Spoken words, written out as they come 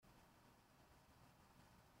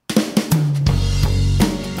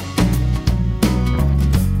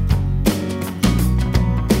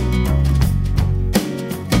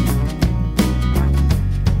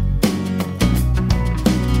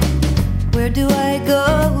do I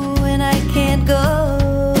go when I can't go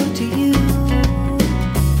to you?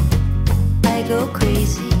 I go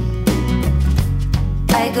crazy.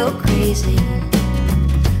 I go crazy.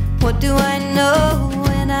 What do I know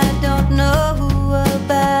when I don't know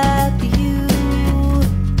about you?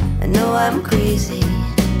 I know I'm crazy.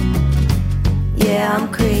 Yeah, I'm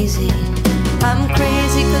crazy. I'm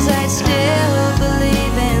crazy 'cause I still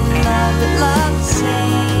believe in love, but love's the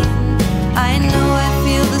same. I know I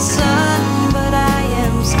feel the sun, but I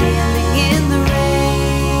am standing in the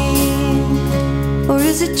rain. Or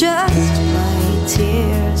is it just my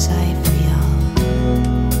tears I feel?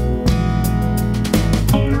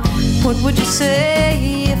 What would you say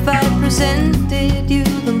if I presented you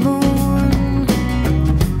the moon?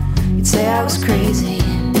 You'd say I was crazy.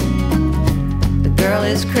 The girl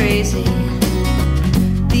is crazy.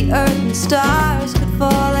 The earth and stars could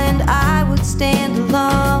fall and I would stand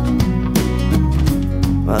alone.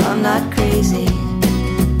 Well, I'm not crazy.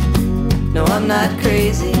 No, I'm not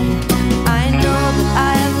crazy. I know that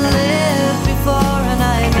I have lived before and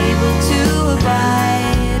I'm able to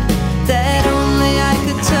abide. That only I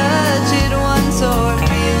could touch it once or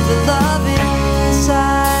feel the love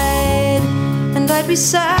inside. And I'd be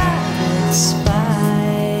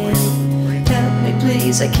satisfied. Help me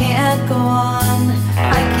please, I can't go on. I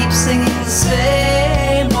keep singing the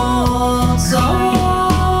same old song.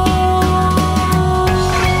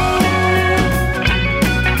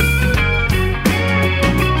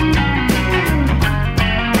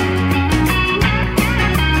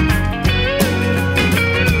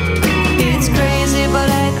 It's crazy, but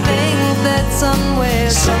I think that somewhere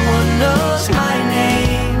someone knows my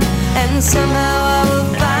name, and somehow I will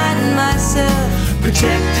find myself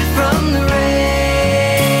protected from the rain.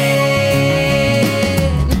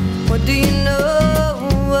 What do you know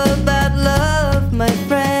about love, my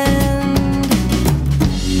friend?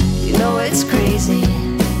 You know it's crazy,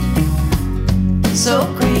 so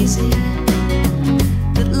crazy,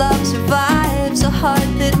 that love survives a heart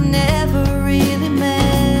that never really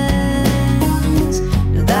mends.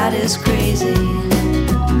 No, that is crazy.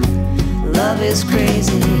 Love is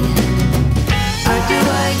crazy. Where do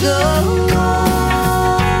I go?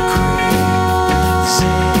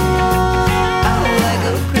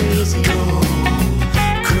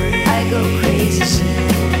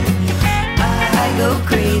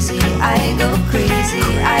 I go crazy,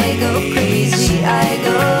 I go crazy, I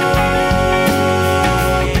go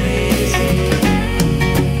crazy.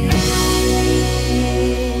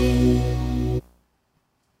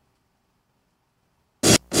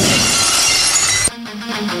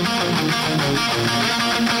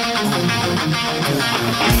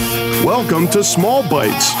 Welcome to Small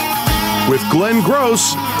Bites with Glenn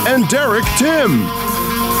Gross and Derek Tim.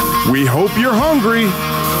 We hope you're hungry.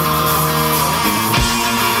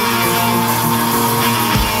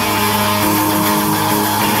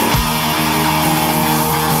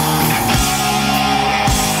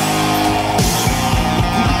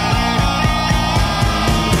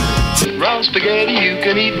 Spaghetti you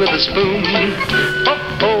can eat with a spoon.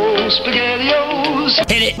 Oh, SpaghettiOs.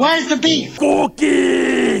 Hit it. Where's the beef?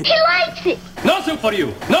 Cookie. He likes it. No soup for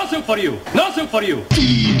you. No soup for you. No soup for you.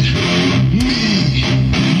 Feed me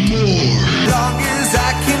more. As long as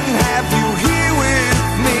I can have you here with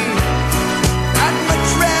me, I'd much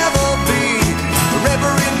rather be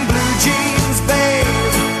forever in blue jeans, babe.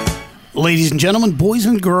 Ladies and gentlemen, boys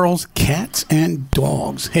and girls, cats and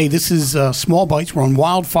dogs. Hey, this is Small Bites. We're on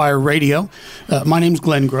Wildfire Radio. My name's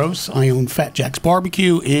Glenn Gross. I own Fat Jack's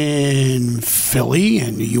Barbecue in Philly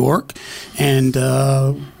and New York, and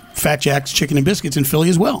Fat Jack's Chicken and Biscuits in Philly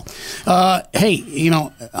as well. Hey, you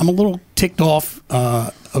know, I'm a little ticked off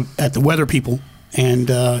at the weather people, and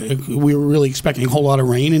we were really expecting a whole lot of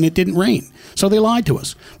rain, and it didn't rain. So they lied to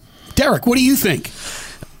us. Derek, what do you think?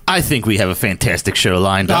 I think we have a fantastic show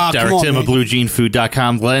lined up. Derek on, Tim of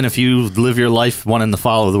BlueJeanFood.com. Glenn, if you live your life wanting to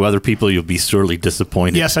follow the weather people, you'll be sorely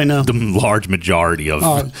disappointed. Yes, I know. The large majority of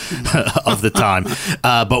of the time.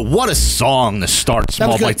 But what a song to start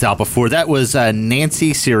Small Bites out before. That was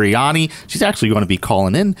Nancy Sirianni. She's actually going to be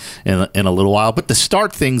calling in a little while. But to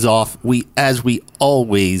start things off, as we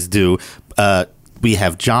always do, we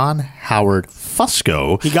have John Howard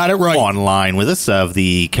Fusco. He got it right. Online with us, of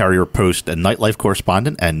the Carrier Post and Nightlife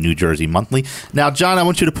correspondent and New Jersey Monthly. Now, John, I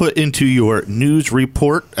want you to put into your news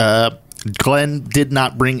report, Glenn did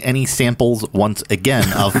not bring any samples once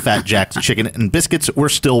again of Fat Jack's Chicken and Biscuits. We're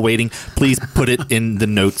still waiting. Please put it in the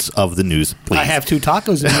notes of the news, please. I have 2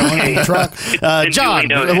 tacos in the truck. John,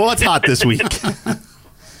 what's hot this week?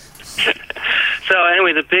 So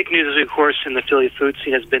anyway, the big news this week, of course, in the Philly food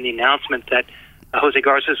scene has been the announcement that Jose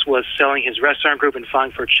Garces was selling his restaurant group and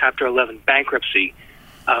filing for Chapter 11 bankruptcy.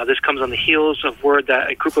 This comes on the heels of word that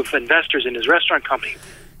a group of investors in his restaurant company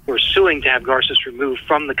were suing to have Garces removed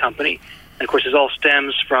from the company. And, of course, this all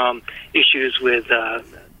stems from issues with a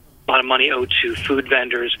lot of money owed to food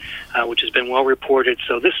vendors, which has been well reported.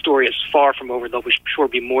 So this story is far from over. There'll be sure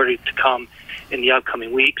be more to come in the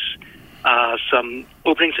upcoming weeks. Some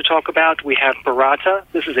openings to talk about. We have Burrata.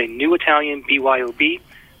 This is a new Italian BYOB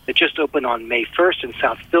that just opened on May 1st in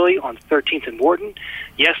South Philly on 13th and Wharton.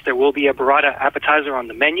 Yes, there will be a burrata appetizer on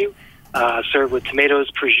the menu, served with tomatoes,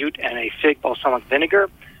 prosciutto, and a fig balsamic vinegar.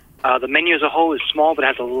 The menu as a whole is small, but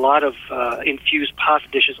has a lot of infused pasta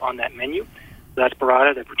dishes on that menu. That's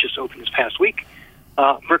burrata that just opened this past week.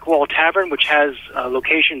 Brick Wall Tavern, which has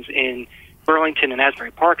locations in Burlington and Asbury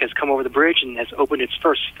Park, has come over the bridge and has opened its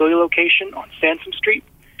first Philly location on Sansom Street.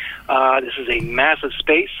 This is a massive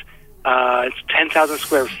space. It's 10,000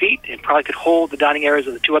 square feet. It probably could hold the dining areas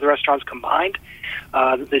of the two other restaurants combined.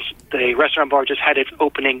 The restaurant bar just had its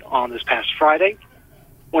opening on this past Friday.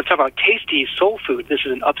 I want to talk about Tasty's Soul Food. This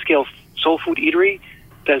is an upscale soul food eatery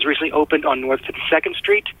that has recently opened on North 52nd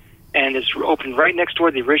Street, and it's opened right next door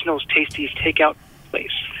to the original Tasty's Takeout place.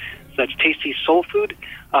 So that's Tasty's Soul Food.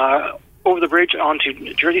 Over the bridge onto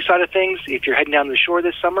New Jersey side of things, if you're heading down to the shore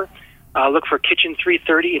this summer, look for Kitchen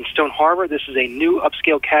 330 in Stone Harbor. This is a new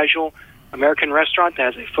upscale casual American restaurant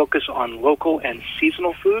that has a focus on local and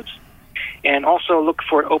seasonal foods. And also look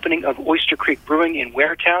for an opening of Oyster Creek Brewing in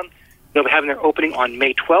Waretown. They'll be having their opening on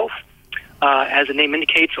May 12th. As the name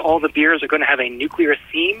indicates, all the beers are going to have a nuclear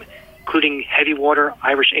theme, including heavy water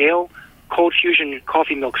Irish ale, cold fusion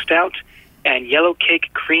coffee milk stout, and yellow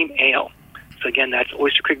cake cream ale. So again, that's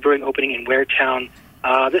Oyster Creek Brewing opening in Waretown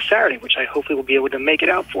this Saturday, which I hopefully will be able to make it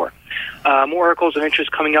out for. More articles of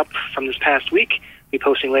interest coming up from this past week. We'll be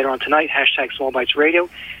posting later on tonight, #Small Bites Radio,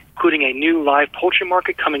 including a new live poultry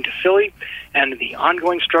market coming to Philly, and the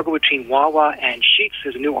ongoing struggle between Wawa and Sheetz.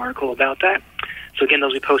 There's a new article about that. So again,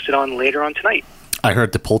 those will be posted on later on tonight. I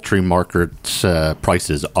heard the poultry market's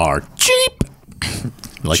prices are cheap.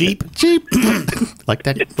 Cheap? Cheap. like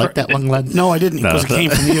that one, Glenn? No, I didn't, because it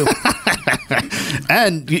came from you.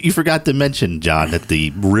 And you forgot to mention, John, that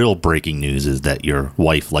the real breaking news is that your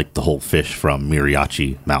wife liked the whole fish from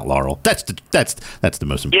Mariachi Mount Laurel. That's the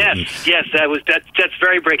most important. Yes, that's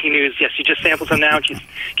very breaking news. Yes, she just sampled some now and she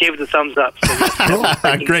gave it the thumbs up. So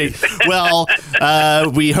yes, great. Well,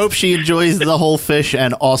 we hope she enjoys the whole fish,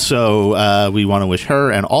 and also we want to wish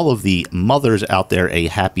her and all of the mothers out there a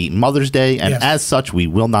happy Mother's Day. And as such, we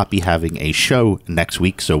will not be having a show next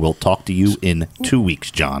week, so we'll talk to you in 2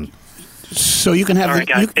 weeks, John. So you can have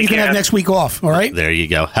you can have next week off. All right. There you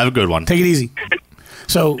go. Have a good one. Take it easy.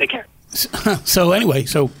 So take care. So anyway,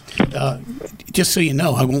 just so you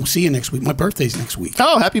know, I won't see you next week. My birthday's next week.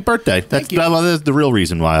 Oh, happy birthday! That's the real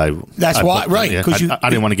reason why That's why, right? Because I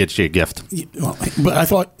didn't want to get you a gift. But I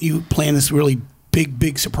thought you planned this really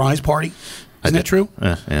big surprise party. Isn't that true?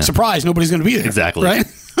 Yeah. Surprise! Nobody's going to be there. Exactly. Right.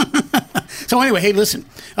 So anyway, hey, listen.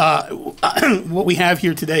 What we have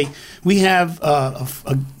here today, we have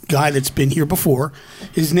a guy that's been here before.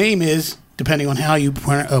 His name is, depending on how you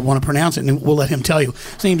want to pronounce it, and we'll let him tell you.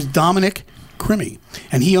 His name is Dominic Crimi,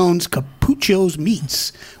 and he owns Capucio's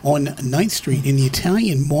Meats on 9th Street in the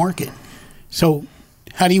Italian Market. So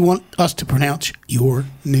how do you want us to pronounce your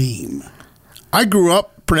name? I grew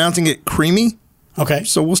up pronouncing it creamy. Okay.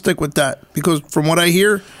 So we'll stick with that, because from what I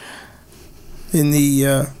hear in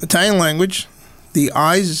the Italian language, the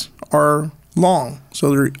I's are long. So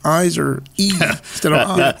their I's are E instead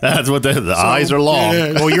of I. That's what the I's are long.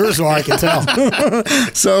 Yeah, well, yours are, I can tell.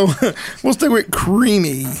 So we'll stick with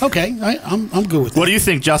creamy. Okay. I'm good with that. What do you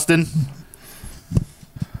think, Justin?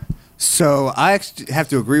 So I actually have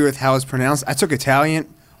to agree with how it's pronounced. I took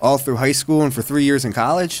Italian all through high school and for 3 years in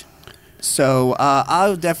college. So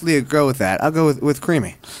I'll definitely go with that. I'll go with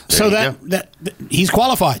creamy. So that he's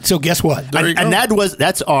qualified. So guess what? And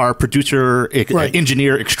that's our producer,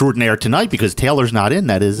 engineer extraordinaire tonight, because Taylor's not in.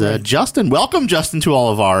 That is Justin. Welcome, Justin, to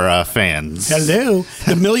all of our fans. Hello.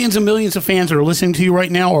 The millions and millions of fans that are listening to you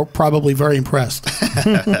right now are probably very impressed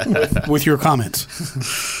with your comments.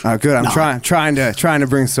 Good. I'm trying to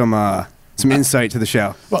bring some insight to the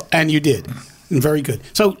show. Well, and you did. Very good.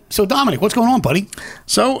 So Dominic, what's going on, buddy?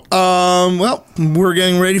 So, we're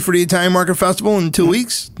getting ready for the Italian Market Festival in 2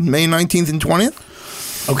 weeks, May 19th and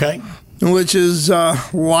 20th. Okay. Which is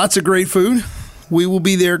lots of great food. We will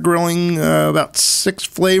be there grilling about 6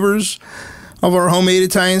 flavors of our homemade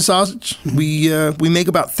Italian sausage. We make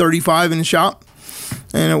about 35 in the shop,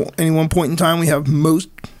 and at any one point in time, we have most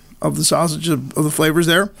of the sausage of the flavors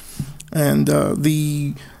there. And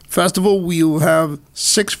the Festival, we will have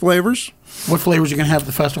 6 flavors. What flavors are you going to have at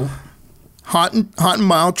the festival? Hot and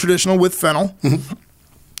mild, traditional with fennel.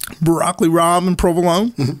 Broccoli rabe and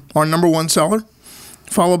provolone, our number 1 seller.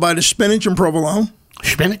 Followed by the spinach and provolone.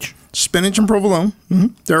 Spinach and provolone.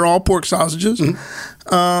 They're all pork sausages.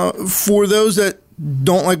 For those that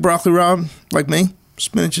don't like broccoli rabe, like me,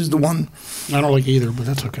 spinach is the one. I don't like either, but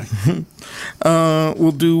that's okay.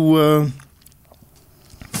 We'll do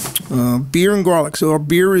beer and garlic. So our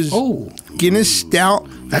beer is Guinness Stout.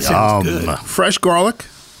 That sounds good. Fresh garlic.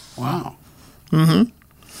 Wow. And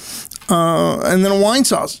then a wine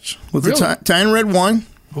sausage with Italian red wine.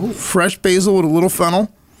 Ooh. Fresh basil with a little fennel.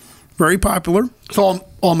 Very popular. It's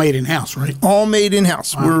all made in-house, right? All made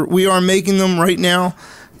in-house. Wow. We are making them right now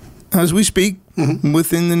as we speak.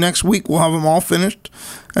 Within the next week, we'll have them all finished.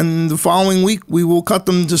 And the following week, we will cut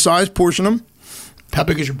them to size, portion them. How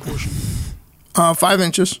big is your portion? 5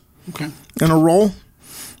 inches. Okay. In a roll.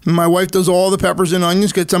 And my wife does all the peppers and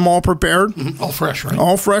onions, gets them all prepared. All fresh, right?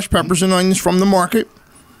 All fresh peppers and onions from the market.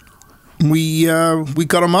 We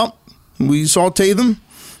cut them up. We saute them.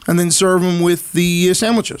 And then serve them with the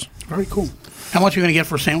sandwiches. Very cool. How much are you going to get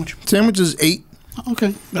for a sandwich? Sandwich is $8.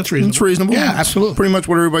 Okay, that's reasonable. It's reasonable. Yeah, absolutely. Pretty much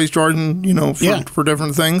what everybody's charging, for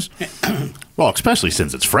different things. Well, especially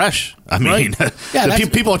since it's fresh. I mean,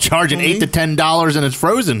 Right. people are charging $8 to $10 and it's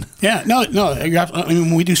frozen. Yeah, no.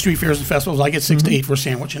 When we do street fairs and festivals, I get 6 to 8 for a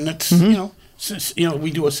sandwich, and that's we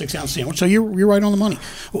do a 6-ounce sandwich. So you're right on the money.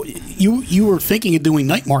 You were thinking of doing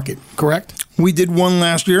night market, correct? We did one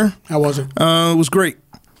last year. How was it? It was great.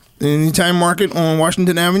 In the Italian market on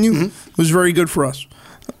Washington Avenue was very good for us.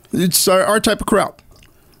 It's our type of crowd.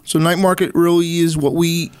 So night market really is what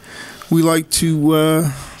we like to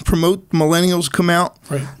promote. Millennials come out,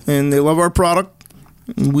 right, and they love our product.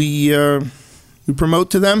 We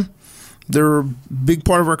promote to them. They're a big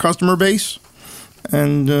part of our customer base.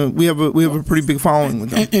 And we have a pretty big following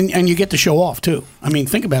with them. And you get to show off, too. I mean,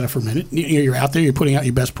 think about it for a minute. You're out there, you're putting out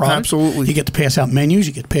your best product. Absolutely. You get to pass out menus,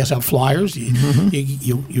 you get to pass out flyers.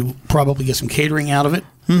 You probably get some catering out of it.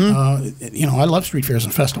 I love street fairs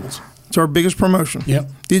and festivals. It's our biggest promotion. Yep.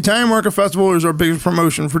 The Italian Market Festival is our biggest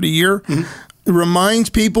promotion for the year. It reminds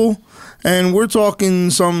people, and we're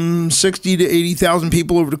talking some 60 to 80,000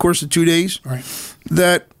 people over the course of 2 days, right,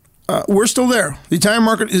 that we're still there. The Italian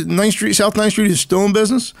Market, South 9th Street is still in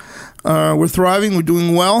business. We're thriving. We're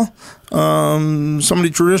doing well. Some of the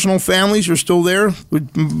traditional families are still there. A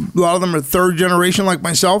lot of them are third generation, like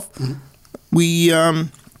myself. We're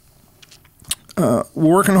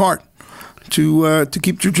working hard to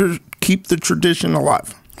keep the tradition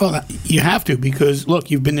alive. Well, you have to, because look,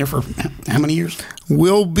 you've been there for how many years?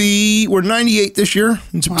 We're 98 this year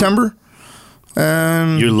in September.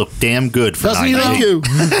 Wow. You look damn good for 98. Thank you.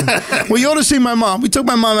 Well, you ought to see my mom. We took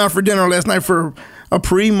my mom out for dinner last night for a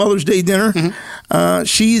pre-Mother's Day dinner.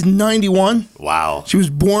 She's 91. Wow. She was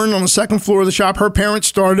born on the second floor of the shop. Her parents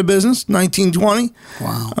started a business, 1920.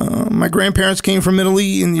 Wow. My grandparents came from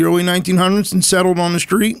Italy in the early 1900s and settled on the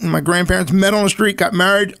street. And my grandparents met on the street, got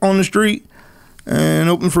married on the street, and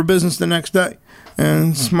opened for business the next day.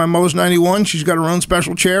 And my mother's 91. She's got her own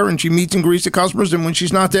special chair, and she meets and greets the customers. And when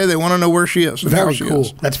she's not there, they want to know where she is. Very cool.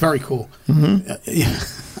 That's very cool.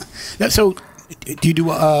 So, do you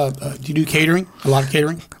do catering? A lot of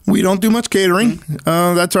catering? We don't do much catering.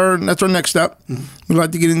 That's our next step. We'd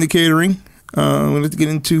like to get into catering. We'd like to get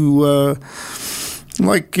into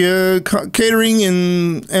catering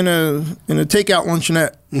and a takeout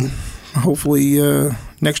luncheonette. Hopefully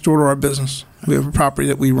next door to our business. We have a property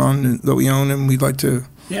that we run, that we own, and we'd like to.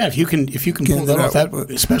 Yeah, if you can pull that off,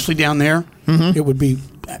 especially down there, it would be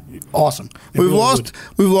awesome. We've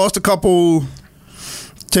lost a couple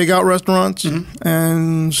takeout restaurants,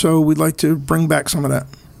 and so we'd like to bring back some of that.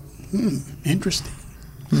 Interesting.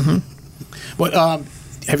 But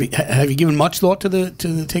have you given much thought to the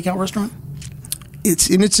takeout restaurant?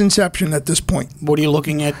 It's in its inception at this point. What are you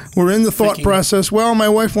looking at? We're in the thought process. Well, my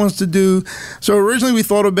wife wants to do. So originally we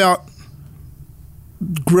thought about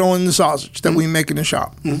grilling the sausage that we make in the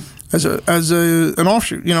shop as an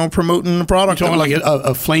offshoot. Promoting the product. You're talking like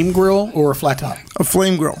a flame grill or a flat top? A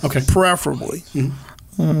flame grill, okay, preferably.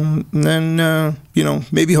 And then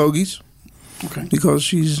maybe hoagies. Okay.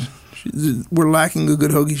 Because we're lacking a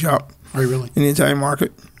good hoagie shop. Are you really? In the Italian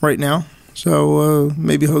market right now. So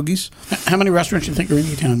maybe hoagies. How many restaurants do you think are in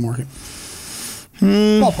the Italian market?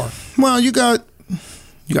 Ballpark. Well, you got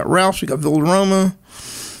Ralph's, you got Villa Roma.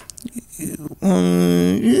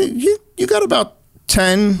 You got about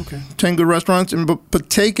 10 good restaurants, but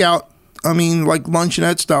takeout. I mean, like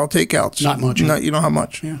luncheonette style takeouts. Not much. You don't have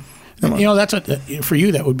much. Yeah. You know, that's for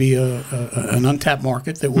you. That would be an untapped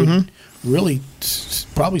market that would really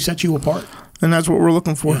probably set you apart. And that's what we're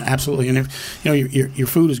looking for. Yeah, absolutely. And if, you know, your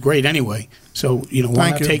food is great anyway. So, you know,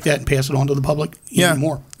 why not take that and pass it on to the public even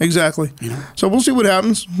more? Exactly. You know? So we'll see what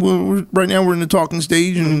happens. Right now we're in the talking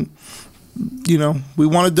stage, and, you know, we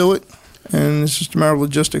want to do it, and it's just a matter of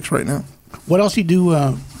logistics right now. What else do you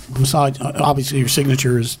do besides, obviously, your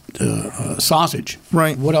signature is sausage.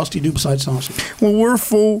 Right. What else do you do besides sausage? Well, we're a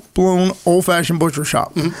full-blown, old-fashioned butcher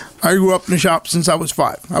shop. I grew up in the shop since I was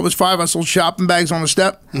 5. I was 5. I sold shopping bags on the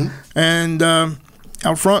step, and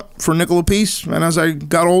out front for a nickel a piece. And as I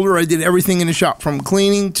got older, I did everything in the shop, from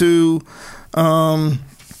cleaning to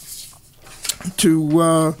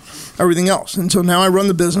everything else. And so now I run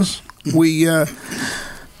the business.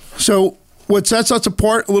 So what sets us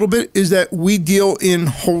apart a little bit is that we deal in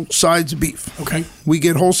whole sides of beef. Okay. We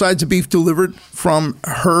get whole sides of beef delivered from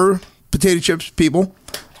her potato chips people.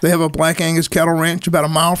 They have a Black Angus cattle ranch about a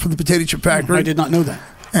mile from the potato chip factory. I did not know that.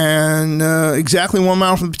 And exactly 1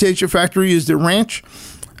 mile from the potato chip factory is their ranch.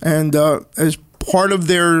 And as part of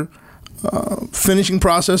their finishing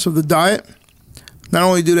process of the diet, not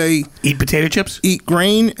only do they eat potato chips, eat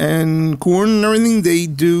grain and corn and everything, they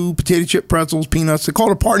do potato chip, pretzels, peanuts. They call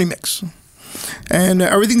it a party mix. And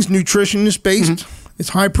everything's nutritionist based. It's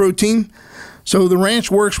high protein. So the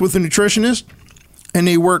ranch works with a nutritionist, and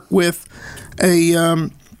they work with a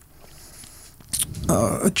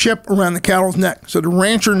chip around the cattle's neck. So the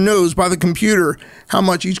rancher knows by the computer how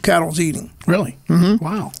much each cattle's eating. Really? Mm-hmm.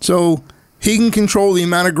 Wow. So he can control the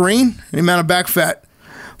amount of grain and the amount of back fat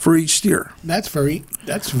for each steer. That's very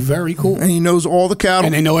cool. And he knows all the cattle.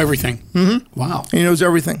 And they know everything. Mm-hmm. Wow. And he knows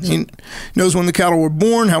everything. He knows when the cattle were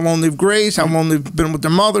born, how long they've grazed, how long they've been with their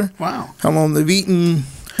mother. Wow. How long they've eaten.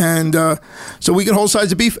 And so we get whole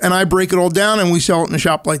sides of beef, and I break it all down, and we sell it in the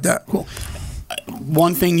shop like that. Cool.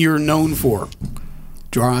 One thing you're known for,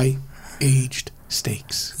 dry aged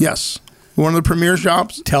steaks. Yes. One of the premier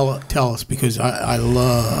shops. Tell us, because I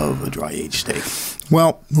love a dry aged steak.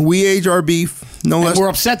 Well, we age our beef no less. We're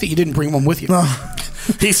upset that you didn't bring one with you.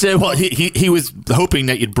 He said, "Well, he was hoping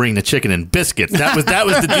that you'd bring the chicken and biscuits. That was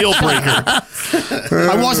the deal breaker."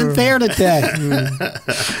 I wasn't there today.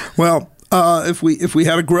 Well, if we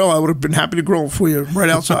had a grill, I would have been happy to grill for you right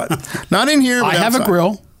outside. Not in here. But I have outside. a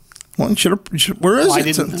grill. Well, where is it?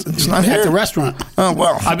 It's not here. At the restaurant. Oh,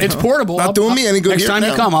 well. It's portable. Not doing me any good. Next time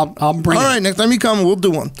you come, I'll bring it. All right, next time you come, we'll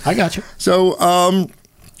do one. I got you. So,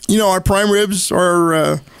 our prime ribs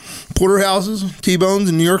are porterhouses, T-bones,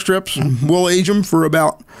 and New York strips. We'll age them for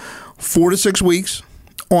about 4 to 6 weeks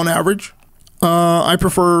on average. I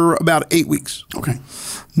prefer about 8 weeks. Okay.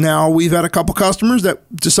 Now, we've had a couple customers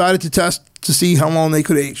that decided to test to see how long they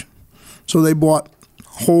could age. So they bought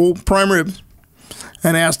whole prime ribs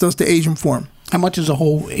and asked us to age them for them. How much is a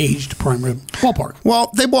whole aged prime rib? Ballpark. Well,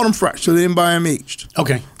 they bought them fresh, so they didn't buy them aged.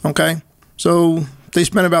 Okay. So they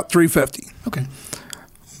spent about $350. Okay.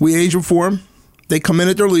 We age them for them. They come in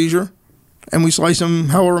at their leisure, and we slice them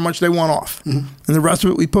however much they want off. And the rest of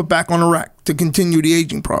it we put back on the rack to continue the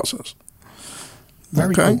aging process.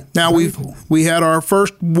 Very cool. Now we had our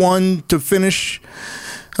first one to finish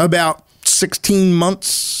about 16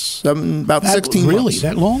 months. About 16 months. Really?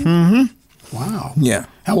 That long? Mm-hmm. Wow. Yeah.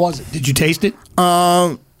 How was it? Did you taste it?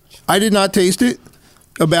 I did not taste it.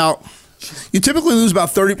 You typically lose about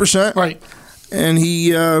 30%. Right. And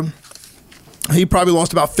he probably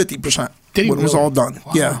lost about 50% Did he when it was really? all done.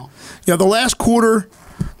 Wow. Yeah. Yeah, the last quarter,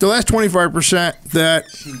 the last 25% that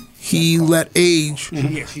he let age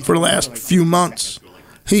for the last few months,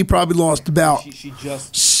 he probably lost about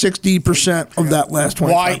 60% of that last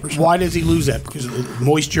 25%. Why does he lose that? Because of the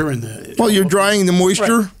moisture and the... Well, you're drying the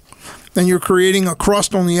moisture, and you're creating a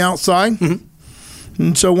crust on the outside.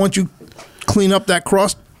 And so once you clean up that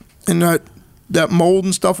crust and that mold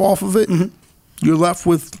and stuff off of it, you're left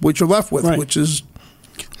with what you're left with, which is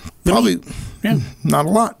probably not a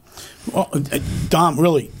lot. Well, Dom,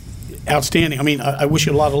 really outstanding. I mean, I wish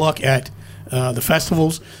you a lot of luck at the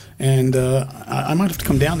festivals, and I might have to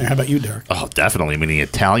come down there. How about you, Derek? Oh, definitely. I mean, the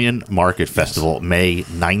Italian Market Festival, May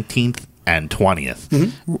 19th and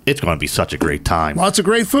 20th. It's going to be such a great time. Lots of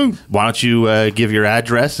great food. Why don't you give your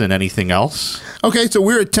address and anything else? Okay, so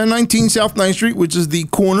we're at 1019 South 9th Street, which is the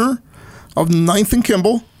corner of 9th and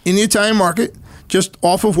Kimball in the Italian Market, just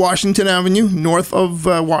off of Washington Avenue, north of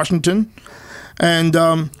Washington. And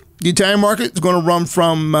the Italian Market is going to run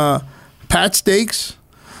from Pat Steaks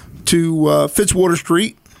to Fitzwater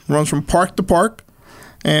Street. It runs from park to park.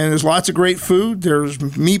 And there's lots of great food. There's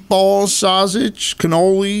meatballs, sausage,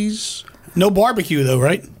 cannolis. No barbecue, though,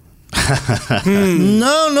 right?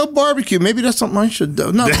 No barbecue. Maybe that's something I should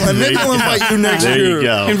do. No, maybe I'll invite you next There year. you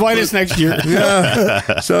go. Invite us next year.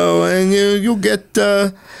 Yeah. So, and you'll get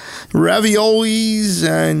raviolis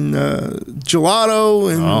and gelato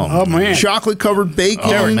and Oh, man. chocolate covered bacon.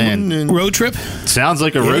 Oh, man. And Road trip? Sounds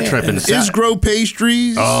like a road trip. And Isgro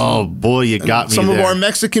pastries. oh, boy, you got me Some there. of our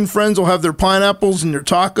Mexican friends will have their pineapples and their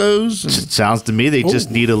tacos. And Sounds to me they just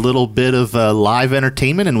need a little bit of live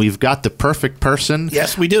entertainment, and we've got the perfect person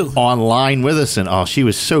Yes, we do. online with us. And she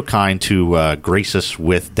was so kind to grace us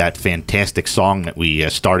with that fantastic song that we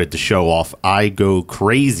started the show off, I Go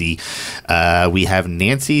Crazy. We have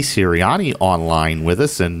Nancy Sirianni online with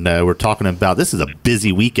us, and we're talking about, this is a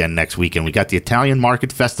busy weekend next weekend. We got the Italian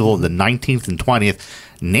Market Festival the 19th and 20th.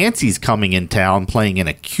 Nancy's coming in town playing an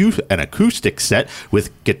acoustic set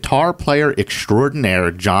with guitar player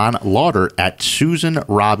extraordinaire John Lauder at Susan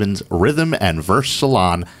Robbins Rhythm and Verse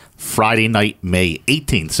Salon Friday night, May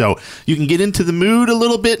 18th. So you can get into the mood a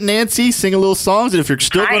little bit, Nancy, sing a little songs. And if you're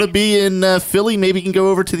still going to be in Philly, maybe you can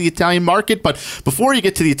go over to the Italian Market. But before you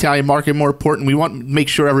get to the Italian Market, more important, we want to make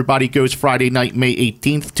sure everybody goes Friday night, May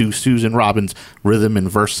 18th to Susan Robbins Rhythm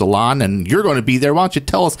and Verse Salon. And you're going to be there. Why don't you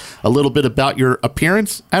tell us a little bit about your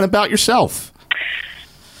appearance and about yourself?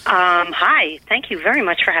 Hi. Thank you very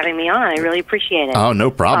much for having me on. I really appreciate it. Oh,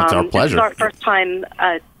 no problem. It's our pleasure. This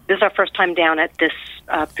is our first time down at this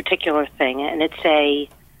particular thing, and it's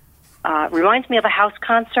reminds me of a house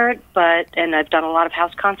concert, and I've done a lot of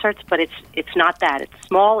house concerts, but it's not that. It's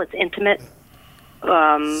small, it's intimate,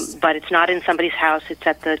 but it's not in somebody's house. It's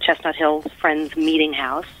at the Chestnut Hill Friends Meeting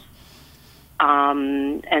House,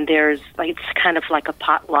 and there's it's kind of like a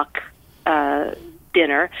potluck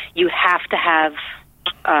dinner. You have to have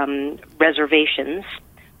reservations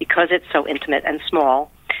because it's so intimate and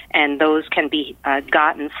small. And those can be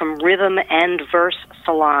gotten from Rhythm and Verse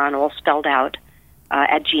Salon, all spelled out,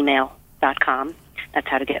 at gmail.com. That's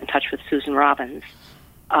how to get in touch with Susan Robbins.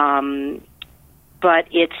 But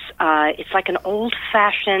it's like an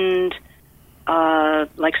old-fashioned,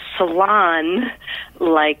 salon,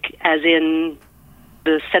 as in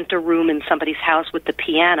the center room in somebody's house with the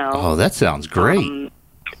piano. Oh, that sounds great.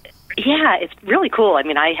 Yeah, it's really cool. I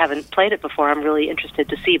mean, I haven't played it before. I'm really interested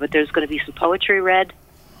to see, but there's going to be some poetry read,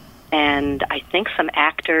 and I think some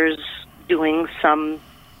actors doing some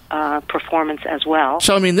performance as well.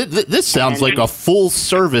 So, I mean, this sounds like a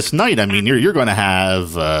full-service night. I mean, you're going to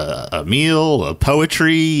have a meal, a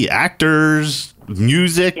poetry, actors,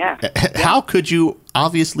 music. Yeah. How could you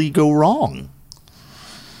obviously go wrong?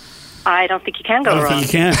 I don't think you can go wrong. You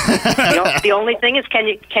can. The only thing is,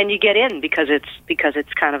 can you get in because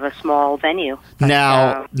it's kind of a small venue. But,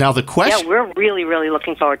 now the question. Yeah, we're really, really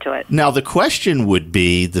looking forward to it. Now the question would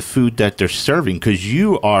be the food that they're serving, because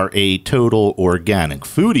you are a total organic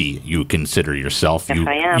foodie. You consider yourself. Yes,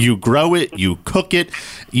 I am. You grow it. You cook it.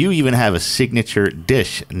 You even have a signature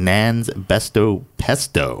dish, Nan's Besto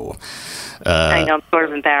Pesto. I know, I'm sort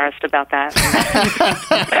of embarrassed about that.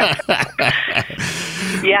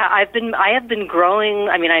 Yeah, I have been growing.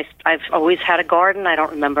 I mean, I've always had a garden. I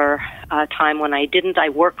don't remember a time when I didn't. I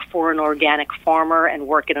work for an organic farmer and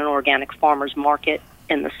work in an organic farmer's market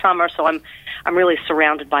in the summer, so I'm really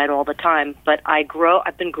surrounded by it all the time. But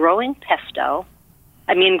I've been growing pesto.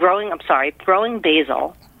 Growing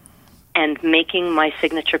basil and making my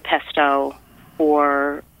signature pesto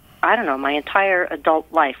for, I don't know, my entire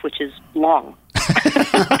adult life, which is long.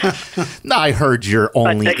 No, I heard you're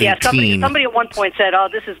only 18. Somebody at one point said, "Oh,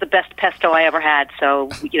 this is the best pesto I ever had." So,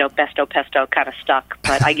 Besto pesto kind of stuck.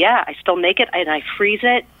 But I still make it and I freeze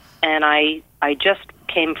it. And I just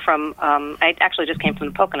came from I actually just came from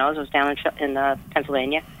the Poconos. I was down in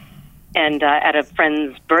Pennsylvania, and at a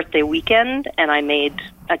friend's birthday weekend, and I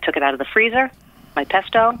took it out of the freezer, my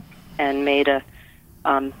pesto, and made a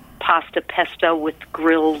pasta pesto with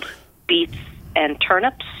grilled beets and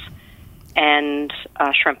turnips and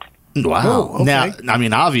shrimp. Wow! Oh, okay. Now, I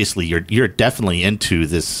mean, obviously, you're definitely into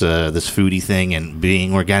this foodie thing and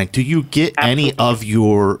being organic. Do you get any of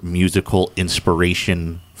your musical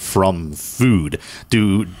inspiration from food?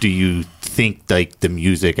 Do you think like the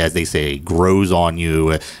music, as they say, grows on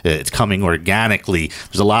you? It's coming organically.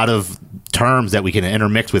 There's a lot of terms that we can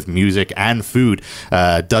intermix with music and food.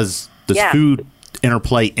 Does food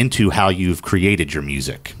interplay into how you've created your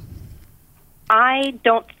music? I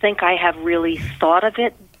don't think I have really thought of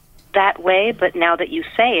it that way, but now that you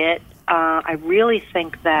say it, I really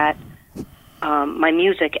think that my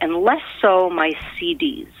music, and less so my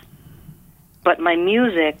CDs, but my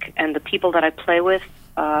music and the people that I play with,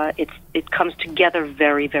 it comes together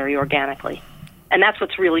very, very organically, and that's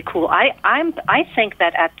what's really cool. I think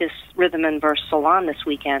that at this Rhythm and Verse Salon this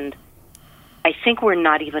weekend, I think we're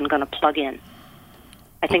not even going to plug in.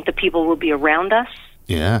 I think the people will be around us.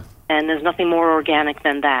 Yeah. And there's nothing more organic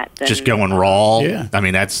than that. Just going raw. Yeah. I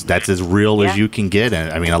mean, that's as real as you can get.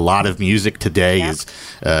 And I mean, a lot of music today is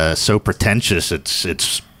so pretentious.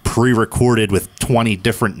 It's pre-recorded with 20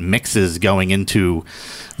 different mixes going into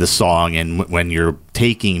the song. And when you're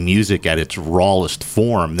taking music at its rawest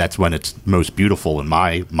form, that's when it's most beautiful, in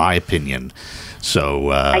my opinion.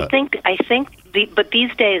 So I think. But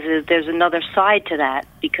these days, there's another side to that,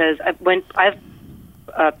 because when I've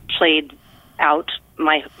played out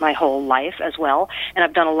my whole life as well, and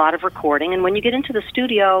I've done a lot of recording. And when you get into the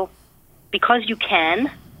studio, because you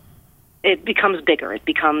can, it becomes bigger. It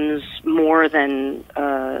becomes more than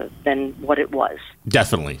what it was.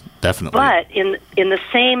 Definitely. But in the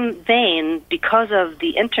same vein, because of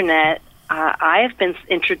the internet, I've been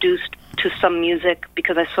introduced to some music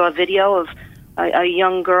because I saw a video of a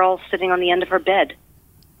young girl sitting on the end of her bed,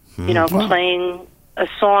 playing a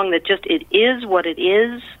song that just, it is what it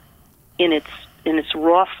is in its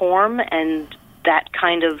raw form, and that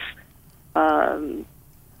kind of talent,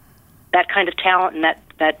 and that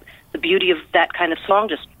the beauty of that kind of song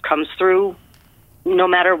just comes through, no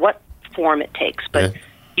matter what form it takes. But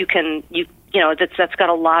that's got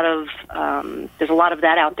a lot of there's a lot of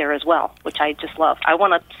that out there as well, which I just love. I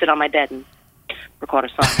want to sit on my bed and record a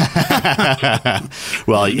song.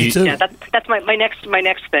 Well, that's my next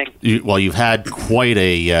thing. You've had quite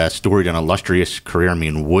a storied and illustrious career. I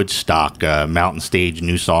mean, Woodstock, Mountain Stage,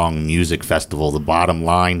 New Song Music Festival, The Bottom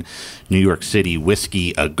Line, New York City,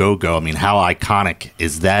 Whiskey A Go-Go. I mean, how iconic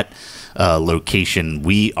is that location?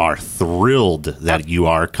 We are thrilled that you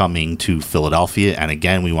are coming to Philadelphia, and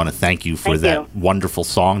again, we want to thank you for that wonderful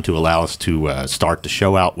song to allow us to start the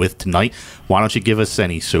show out with tonight. Why don't you give us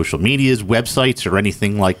any social medias, websites, or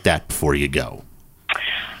anything like that before you go?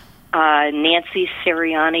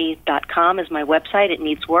 NancySirianni.com is my website. It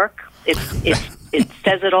needs work. It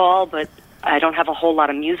says it all, but I don't have a whole lot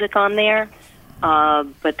of music on there.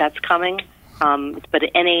 But that's coming. But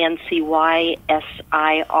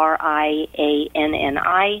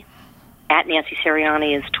NancySirianni at Nancy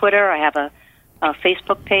Sirianni is Twitter. I have a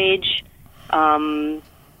Facebook page. And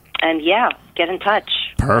get in touch.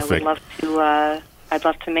 Perfect. I'd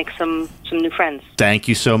love to make some new friends. Thank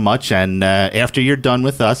you so much. And after you're done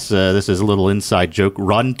with us, this is a little inside joke.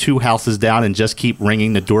 Run 2 houses down and just keep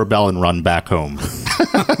ringing the doorbell and run back home.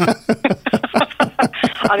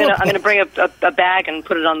 I'm gonna bring a bag and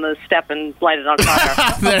put it on the step and light it on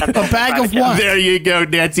fire. A bag of what? There you go,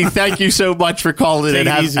 Nancy. Thank you so much for calling in.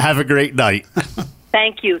 Have a great night.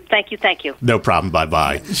 Thank you. No problem.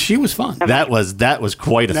 Bye-bye. She was fun. That was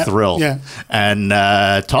quite a thrill. Yeah. And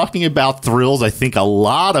talking about thrills, I think a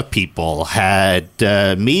lot of people had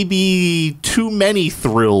maybe too many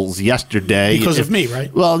thrills yesterday. Because of me,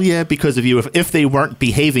 right? Well, yeah, because of you. If they weren't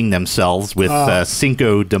behaving themselves with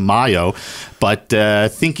Cinco de Mayo. But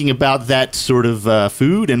thinking about that sort of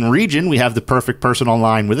food and region, we have the perfect person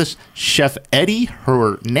online with us, Chef Eddie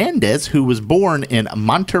Hernandez, who was born in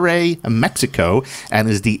Monterrey, Mexico, and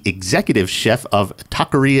is the executive chef of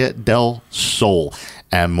Taqueria del Sol.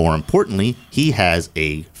 And more importantly, he has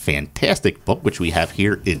a fantastic book, which we have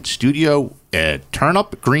here in studio,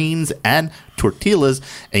 Turnip, Greens, and Tortillas,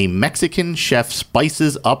 a Mexican chef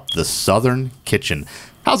spices up the Southern kitchen.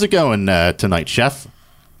 How's it going tonight, Chef?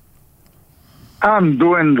 I'm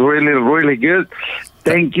doing really, really good.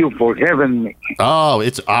 Thank you for having me. Oh,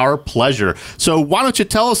 it's our pleasure. So why don't you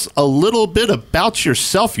tell us a little bit about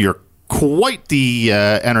yourself? You're quite the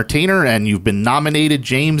entertainer, and you've been nominated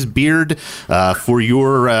James Beard for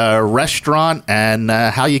your restaurant, and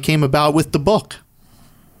how you came about with the book.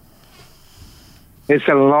 It's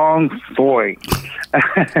a long story.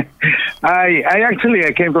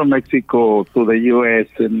 I came from Mexico to the U.S.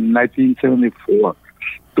 in 1974.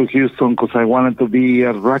 To Houston because I wanted to be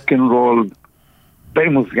a rock and roll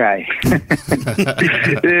famous guy.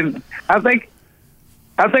 And I think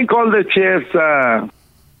all the chefs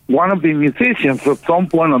want to be musicians at some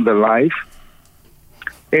point in their life.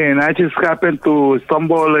 And I just happened to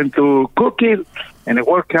stumble into cooking, and it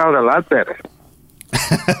worked out a lot better.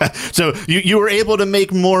 So you were able to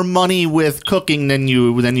make more money with cooking than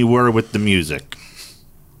you were with the music.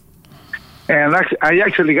 And I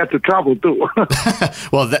actually got to travel too.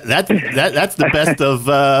 Well, that's the best of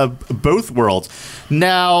both worlds.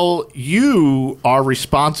 Now, you are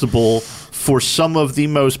responsible for some of the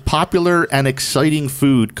most popular and exciting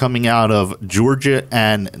food coming out of Georgia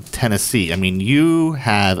and Tennessee. I mean, you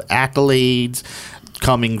have accolades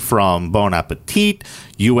coming from Bon Appetit,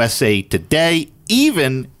 USA Today,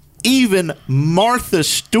 even Martha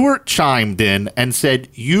Stewart chimed in and said,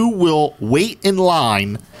 you will wait in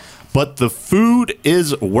line but the food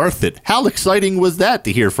is worth it. How exciting was that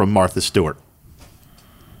to hear from Martha Stewart?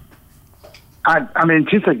 I mean,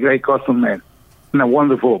 she's a great customer and a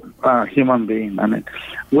wonderful human being. I mean,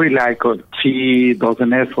 we like her. She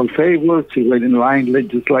doesn't ask for favors. She wait in line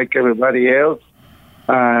just like everybody else.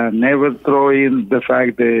 Never throw in the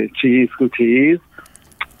fact that she is who she is.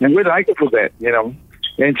 And we like her for that, you know.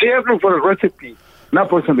 And she asked me for a recipe, not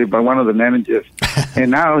personally, but one of the managers.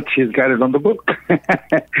 And now she's got it on the book.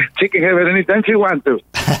 She can have it anytime she wants to.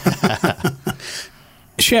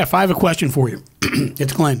 Chef, I have a question for you.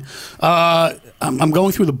 It's Glenn. I'm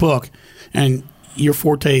going through the book, and your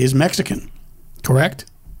forte is Mexican, correct?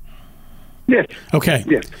 Yes. Okay.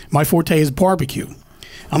 Yes. My forte is barbecue.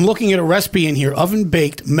 I'm looking at a recipe in here,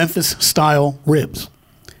 oven-baked Memphis-style ribs.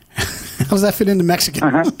 How does that fit into Mexican?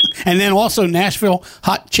 And then also Nashville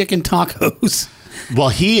hot chicken tacos. Well,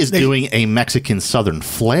 he is doing a Mexican Southern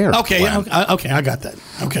flair. Okay, okay, I got that.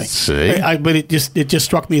 Okay. See? But it just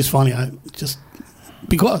struck me as funny.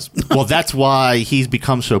 Because. Well, that's why he's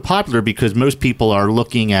become so popular, because most people are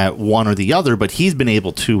looking at one or the other, but he's been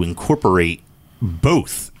able to incorporate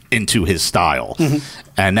both into his style.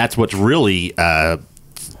 And that's what's really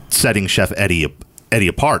setting Chef Eddie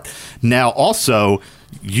apart. Now, also,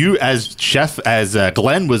 you as chef, as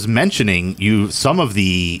Glenn was mentioning, some of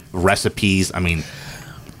the recipes, I mean,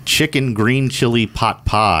 chicken green chili pot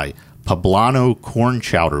pie, poblano corn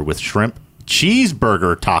chowder with shrimp,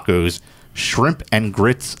 cheeseburger tacos, shrimp and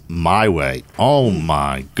grits my way. Oh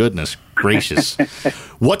my goodness gracious.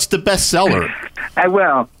 What's the best seller?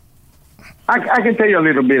 Well, I can tell you a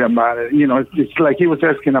little bit about it. You know, it's like he was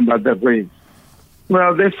asking about the ribs.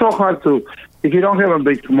 Well, they're so hard to, if you don't have a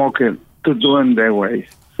big smoker, to do them that way.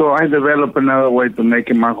 So I developed another way to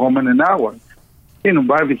make it my home in an hour. You know,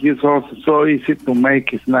 barbecue sauce is so easy to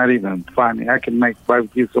make, it's not even funny. I can make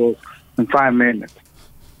barbecue sauce in 5 minutes.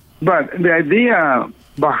 But the idea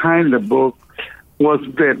behind the book was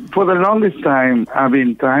that for the longest time, I've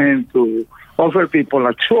been trying to offer people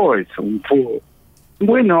a choice on food.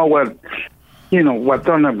 We know what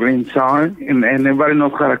turnip greens are, and everybody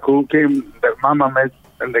knows how to cook them. Their mama made,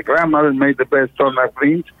 and the grandmother made the best turnip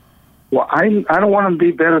greens. Well, I don't want to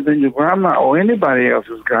be better than your grandma or anybody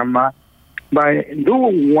else's grandma, but I do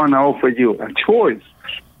want to offer you a choice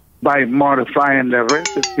by modifying the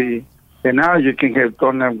recipe, and now you can have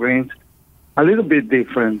turnip greens a little bit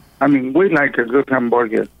different. I mean, we like a good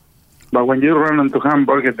hamburger, but when you run into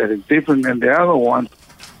hamburger that is different than the other one,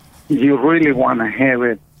 you really want to have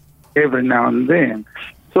it every now and then.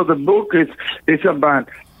 So the book is about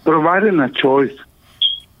providing a choice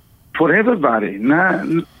for everybody,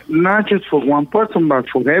 not just for one person, but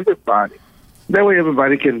for everybody. That way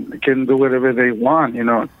everybody can do whatever they want, you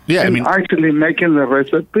know. Yeah, and I mean, actually making the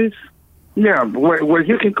recipes, yeah, where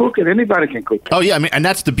you can cook it, anybody can cook it. Oh, yeah, I mean, and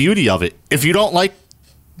that's the beauty of it. If you don't like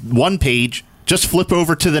one page, just flip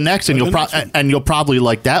over to the next, and you'll probably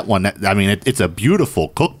like that one. I mean, it's a beautiful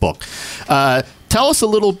cookbook. Tell us a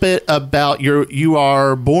little bit about you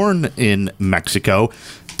are born in Mexico.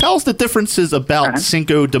 Tell us the differences about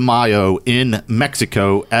Cinco de Mayo in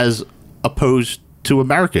Mexico as opposed to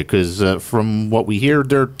America, because from what we hear,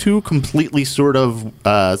 they're two completely sort of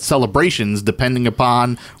celebrations depending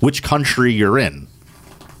upon which country you're in.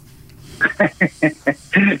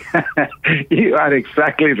 You are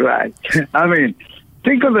exactly right. I mean,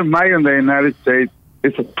 Cinco de Mayo in the United States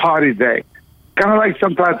is a party day. Kind of like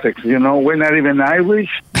St. Patrick's, you know. We're not even Irish,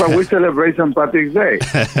 but we celebrate St. Patrick's Day.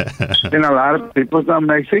 And a lot of people are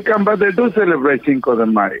Mexican, but they do celebrate Cinco de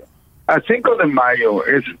Mayo. Cinco de Mayo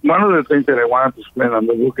is one of the things that I wanted to explain on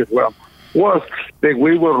the book as well, was that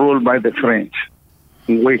we were ruled by the French.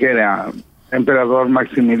 We had Emperor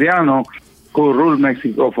Maximiliano, who ruled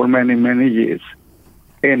Mexico for many, many years.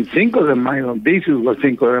 And Cinco de Mayo, this is what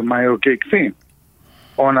Cinco de Mayo kicks in.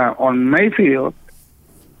 On Mayfield,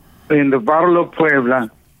 in the Battle of Puebla,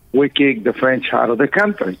 we kicked the French out of the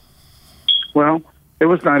country. Well, it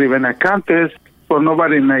was not even a contest, so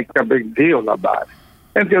nobody made a big deal about it.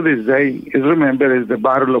 Until this day, is remembered as the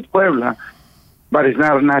Battle of Puebla, but it's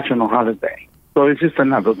not a national holiday. So it's just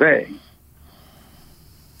another day.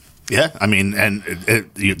 Yeah, I mean, and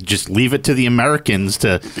you just leave it to the Americans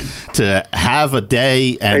to have a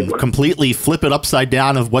day and completely flip it upside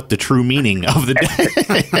down of what the true meaning of the day.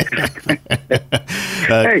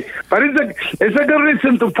 Hey, but it's a good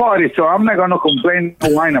reason to party, so I'm not going to complain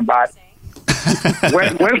or whine about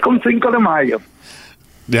it. Welcome Cinco de Mayo.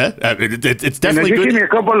 Yeah, it's definitely good. Give me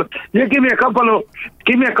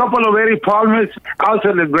a couple of very palmers. I'll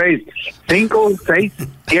celebrate 5, 6,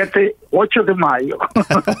 7, 8 de Mayo.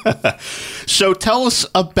 So tell us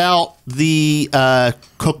about the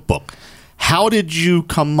cookbook. How did you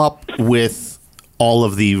come up with all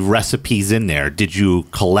of the recipes in there? Did you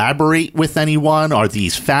collaborate with anyone? Are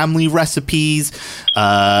these family recipes?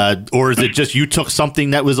 Or is it just you took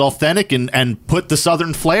something that was authentic and put the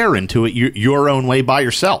Southern flair into it your own way by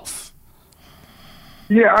yourself?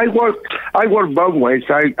 Yeah, I work both ways.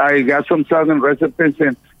 I got some Southern recipes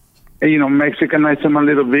and Mexicanize them a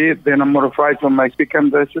little bit. Then I modify some Mexican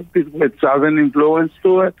recipes with Southern influence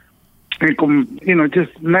to it. And,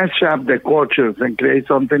 just mash up the cultures and create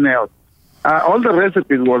something else. All the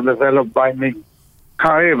recipes were developed by me.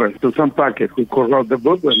 However, Susan Packett, who co-wrote the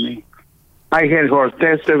book with me, I had her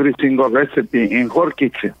test every single recipe in her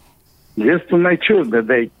kitchen just to make sure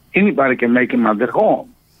that anybody can make them at their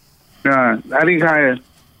home. I didn't hire,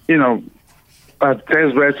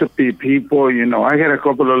 test recipe people. I had a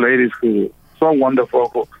couple of ladies who so wonderful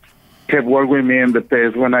who kept working with me in the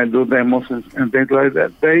test when I do demos and things like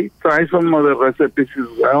that. They try some of the recipes as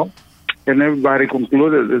well. And everybody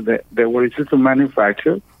concluded that they were easy to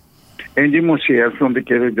manufacture. Angie Moshier from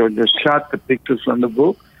Decatur, Georgia, shot the pictures from the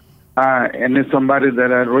book. And it's somebody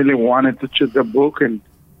that I really wanted to shoot the book. And,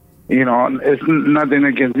 it's nothing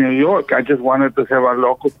against New York. I just wanted to have our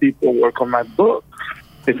local people work on my book.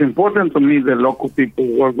 It's important to me that local people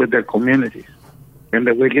work with their communities. And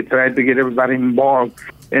that we can try to get everybody involved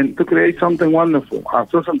and to create something wonderful.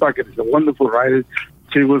 Susan Packett is a wonderful writer.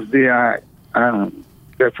 She was the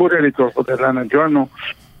food editor for the Atlanta Journal.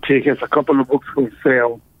 She has a couple of books for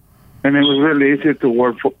sale, and it was really easy to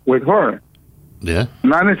work with her. Yeah.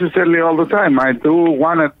 Not necessarily all the time. I do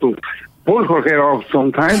want to pull her hair off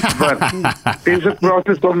sometimes, but it's a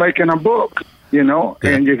process of making a book,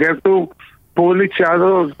 and you have to pull each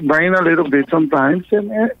other's brain a little bit sometimes,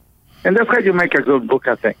 and that's how you make a good book,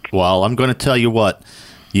 I think. Well, I'm going to tell you what.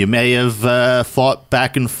 You may have fought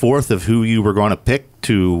back and forth of who you were going to pick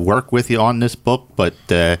to work with you on this book, but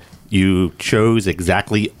you chose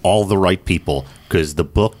exactly all the right people because the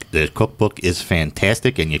cookbook is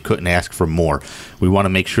fantastic and you couldn't ask for more. We want to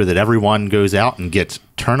make sure that everyone goes out and gets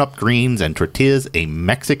turnip greens and tortillas. A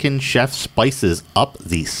Mexican chef spices up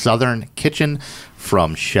the Southern kitchen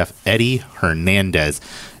from Chef Eddie Hernandez.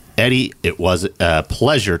 Eddie, it was a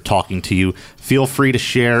pleasure talking to you. Feel free to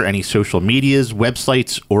share any social medias,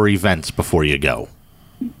 websites, or events before you go.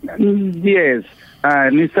 Yes.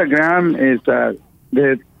 Instagram is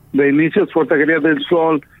the initials for Taqueria del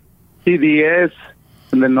Sol, CDS,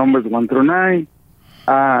 and the numbers 1 through 9.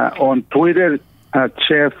 On Twitter,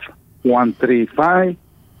 Chef135.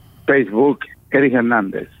 Facebook, Eddie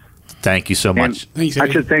Hernandez. Thank you so much. I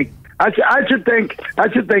should thank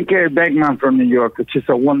Carrie Beckman from New York. She's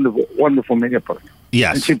a wonderful, wonderful media person.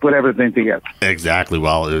 Yes. And she put everything together. Exactly.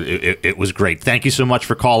 Well, it was great. Thank you so much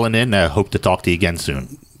for calling in. I hope to talk to you again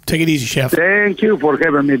soon. Take it easy, Chef. Thank you for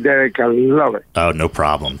having me, Derek. I love it. Oh, no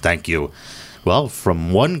problem. Thank you. Well,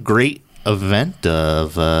 from one great event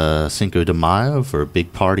of Cinco de Mayo for a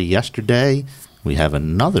big party yesterday, we have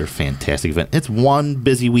another fantastic event. It's one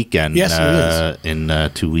busy weekend. Yes, it is. In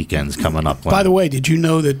 2 weekends coming up. By the way, did you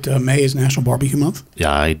know that May is National Barbecue Month?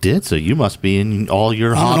 Yeah, I did. So you must be in all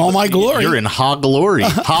your I'm in all my glory. You're in hog glory.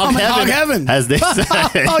 I'm in hog heaven, as they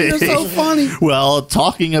say. Oh, you're so funny. Well,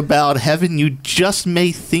 talking about heaven, you just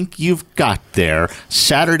may think you've got there.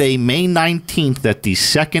 Saturday, May 19th at the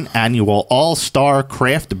second annual All-Star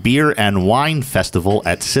Craft Beer and Wine Festival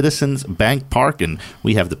at Citizens Bank Park. And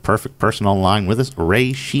we have the perfect person online with us,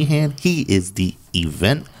 Ray Sheehan. He is the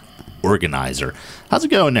event organizer. How's it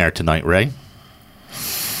going there tonight, Ray?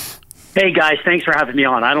 Hey, guys. Thanks for having me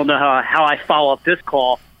on. I don't know how I follow up this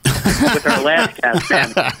call with our last guest,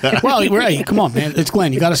 man. Well, Ray, come on, man. It's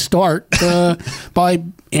Glenn. You got to start by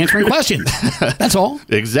answering questions. That's all.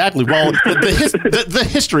 Exactly. Well, the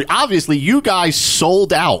history. Obviously, you guys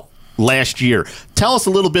sold out last year. Tell us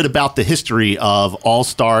a little bit about the history of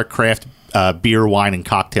All-Star Craft Beer, Wine, and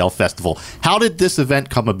Cocktail Festival. How did this event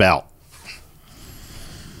come about?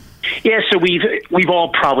 Yeah, so we've all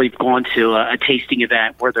probably gone to a tasting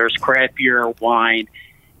event where there's craft beer, wine,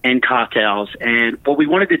 and cocktails. And what we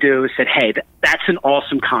wanted to do is said, hey, that's an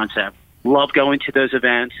awesome concept. Love going to those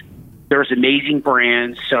events. There's amazing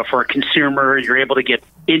brands. So for a consumer, you're able to get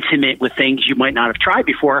intimate with things you might not have tried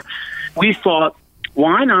before. We thought,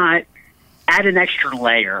 why not add an extra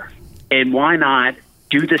layer? And why not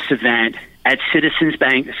do this event at Citizens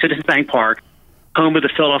Bank Park, home of the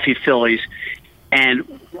Philadelphia Phillies? And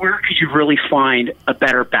where could you really find a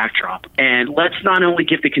better backdrop? And let's not only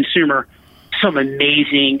give the consumer some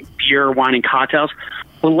amazing beer, wine, and cocktails,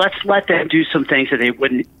 but let's let them do some things that they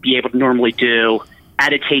wouldn't be able to normally do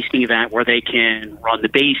at a tasting event where they can run the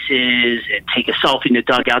bases and take a selfie in the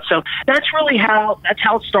dugout. So that's really how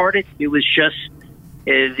it started. It was just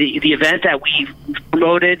the event that we've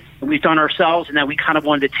promoted, we've done ourselves, and then we kind of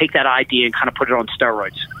wanted to take that idea and kind of put it on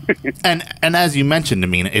steroids. and as you mentioned, I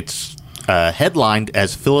mean, it's headlined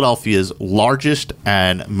as Philadelphia's largest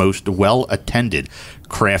and most well-attended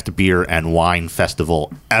craft beer and wine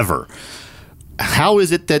festival ever. How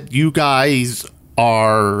is it that you guys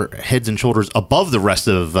are heads and shoulders above the rest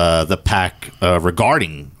of the pack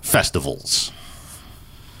regarding festivals?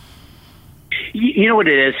 You know what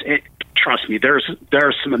it is? Trust me, there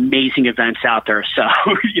are some amazing events out there. So,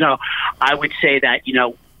 I would say that,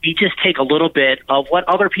 we just take a little bit of what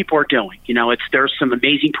other people are doing. There's some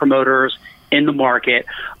amazing promoters in the market.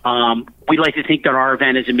 We like to think that our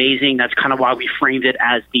event is amazing. That's kind of why we framed it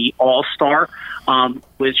as the All-Star,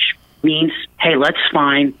 which means, hey, let's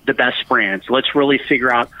find the best brands. Let's really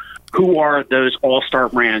figure out who are those all-star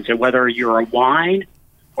brands. And whether you're a wine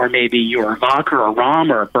or maybe you're a vodka or a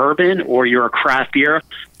rum or a bourbon or you're a craft beer,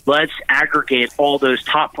 let's aggregate all those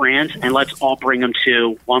top brands and let's all bring them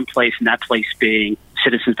to one place, and that place being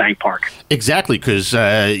Citizens Bank Park. Exactly, because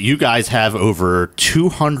you guys have over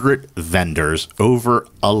 200 vendors, over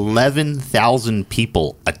 11,000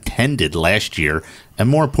 people attended last year, and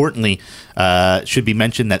more importantly, should be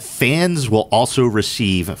mentioned that fans will also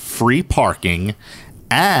receive free parking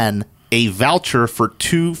and a voucher for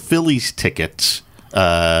 2 Phillies tickets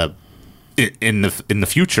in the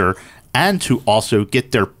future, and to also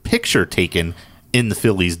get their picture taken in the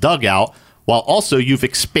Phillies dugout, while also you've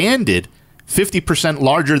expanded 50%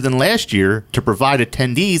 larger than last year to provide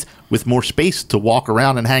attendees with more space to walk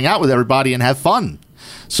around and hang out with everybody and have fun.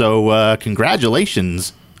 So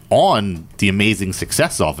congratulations on the amazing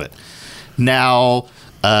success of it. Now,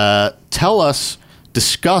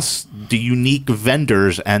 discuss the unique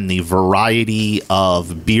vendors and the variety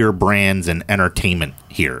of beer brands and entertainment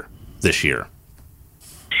here this year.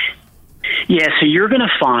 Yeah, so you're going to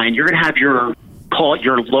have your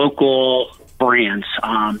local brands.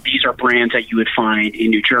 These are brands that you would find in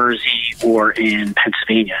New Jersey or in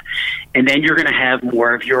Pennsylvania. And then you're going to have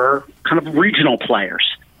more of your kind of regional players.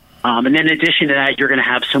 And then in addition to that, you're going to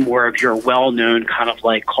have some more of your well-known kind of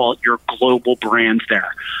call it your global brands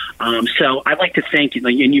there. So I'd like to think,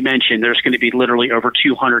 and you mentioned there's going to be literally over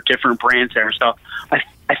 200 different brands there. So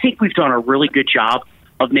I think we've done a really good job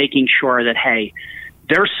of making sure that, hey,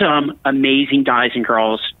 there's some amazing guys and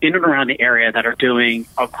girls in and around the area that are doing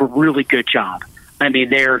a really good job. I mean,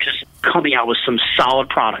 they're just coming out with some solid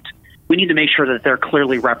product. We need to make sure that they're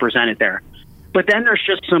clearly represented there. But then there's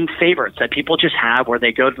just some favorites that people just have where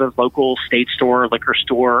they go to the local state store, liquor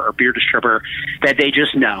store, or beer distributor that they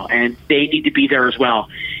just know, and they need to be there as well.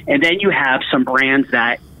 And then you have some brands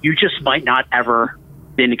that you just might not ever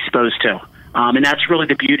been exposed to. And that's really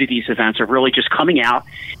the beauty of these events, are really just coming out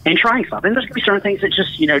and trying stuff. And there's going to be certain things that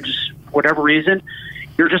just for whatever reason,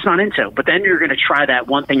 you're just not into. But then you're going to try that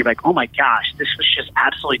one thing. You're like, oh, my gosh, this was just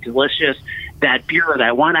absolutely delicious. That beer or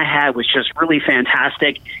that wine I had was just really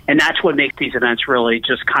fantastic. And that's what makes these events really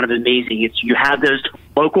just kind of amazing. It's you have those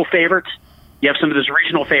local favorites, you have some of those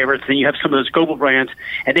regional favorites, then you have some of those global brands,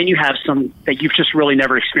 and then you have some that you've just really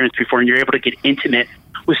never experienced before, and you're able to get intimate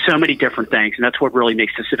with so many different things, and that's what really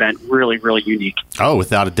makes this event really, really unique. Oh,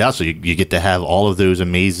 without a doubt. So you get to have all of those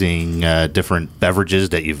amazing different beverages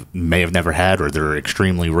that you may have never had or they're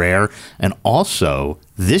extremely rare. And also,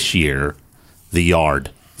 this year, the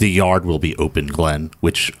Yard will be open, Glenn,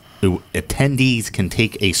 which attendees can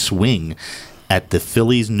take a swing at the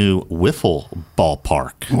Phillies' new wiffle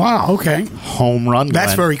ballpark. Wow, okay. Home run, Glenn.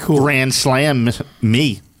 That's very cool. Grand slam,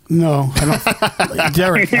 me. No, I don't.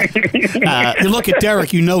 Derek, you look at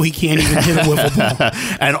Derek, you know he can't even hit a wiffle ball.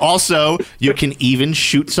 And also, you can even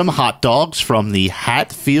shoot some hot dogs from the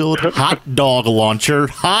Hatfield Hot Dog Launcher.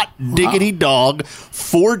 Hot diggity dog.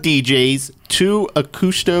 4 DJs, 2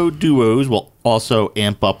 acousto duos will also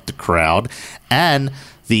amp up the crowd. And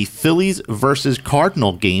the Phillies versus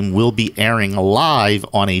Cardinal game will be airing live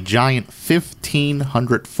on a giant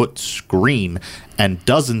 1,500-foot screen and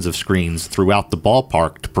dozens of screens throughout the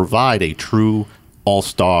ballpark to provide a true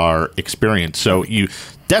all-star experience. So you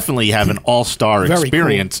definitely have an all-star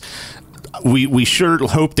experience. Cool. We sure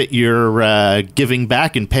hope that you're giving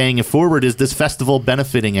back and paying it forward. Is this festival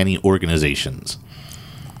benefiting any organizations?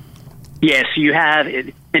 Yes, you have,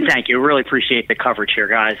 and thank you. I really appreciate the coverage here,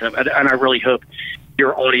 guys, and I really hope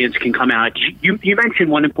your audience can come out. You mentioned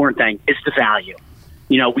one important thing, it's the value.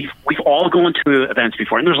 We've all gone to events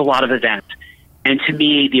before, and there's a lot of events. And to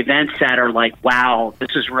me, the events that are like, wow,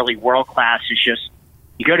 this is really world-class, is just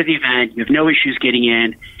you go to the event, you have no issues getting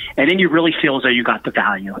in, and then you really feel as though you got the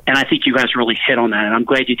value. And I think you guys really hit on that, and I'm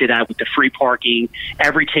glad you did that with the free parking.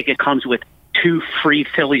 Every ticket comes with 2 free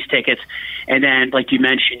Phillies tickets. And then, like you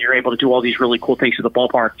mentioned, you're able to do all these really cool things at the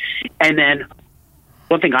ballpark. And then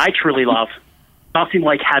one thing I truly love, nothing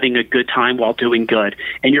like having a good time while doing good.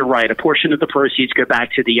 And you're right, a portion of the proceeds go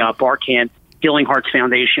back to the Barkan Healing Hearts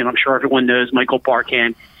Foundation. I'm sure everyone knows Michael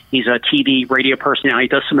Barkan. He's a TV, radio personality. He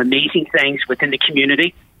does some amazing things within the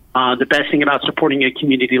community. The best thing about supporting a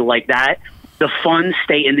community like that, the funds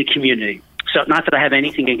stay in the community. So not that I have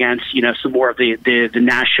anything against, some more of the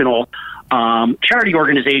national charity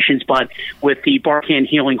organizations, but with the Barkan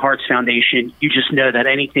Healing Hearts Foundation, you just know that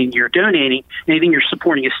anything you're donating, anything you're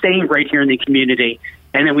supporting is staying right here in the community.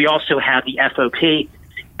 And then we also have the FOP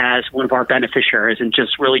as one of our beneficiaries and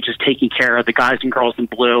just really just taking care of the guys and girls in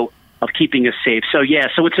blue, of keeping us safe. So yeah,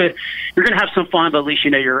 so you're going to have some fun, but at least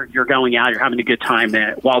you're going out, you're having a good time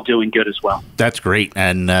while doing good as well. That's great.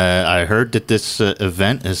 And I heard that this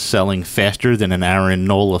event is selling faster than an Aaron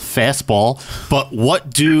Nola fastball. But what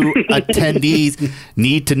do attendees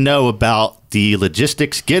need to know about the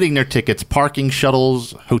logistics, getting their tickets, parking,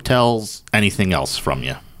 shuttles, hotels, anything else from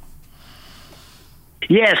you?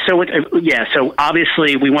 Yeah, so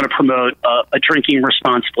obviously we want to promote a drinking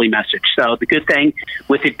responsibly message. So the good thing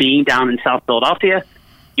with it being down in South Philadelphia,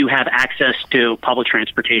 you have access to public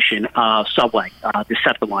transportation, subway, the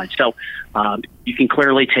SEPTA line. So you can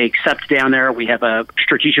clearly take SEPTA down there. We have a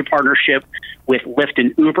strategic partnership with Lyft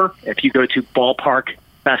and Uber. If you go to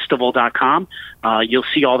ballparkfestival.com, you'll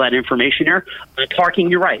see all that information there.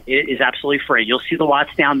 Parking, you're right, it is absolutely free. You'll see the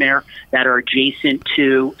lots down there that are adjacent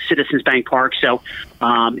to Citizens Bank Park. So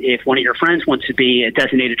if one of your friends wants to be a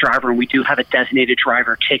designated driver, and we do have a designated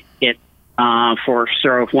driver ticket so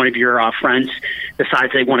if one of your friends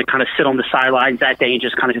decides they want to kind of sit on the sidelines that day and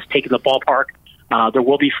just take in the ballpark, there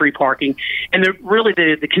will be free parking. And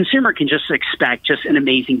the consumer can just expect just an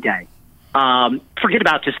amazing day. Forget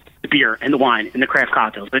about just the beer and the wine and the craft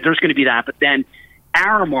cocktails, but there's going to be that. But then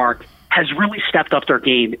Aramark has really stepped up their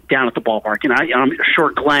game down at the ballpark. And I'm sure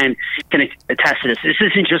Glenn can attest to this. This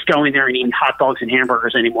isn't just going there and eating hot dogs and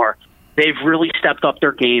hamburgers anymore. They've really stepped up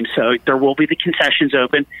their game. So there will be the concessions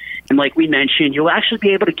open. And like we mentioned, you'll actually be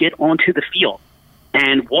able to get onto the field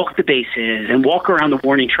and walk the bases and walk around the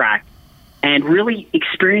warning track and really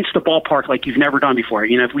experience the ballpark like you've never done before.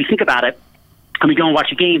 If we think about it, and we go and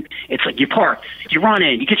watch a game, it's like you park, you run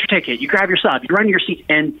in, you get your ticket, you grab your stuff, you run to your seat,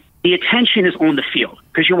 and the attention is on the field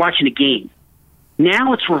because you're watching a game.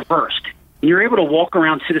 Now it's reversed. You're able to walk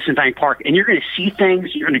around Citizen Bank Park, and you're going to see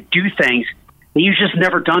things, you're going to do things that you've just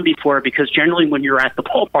never done before, because generally when you're at the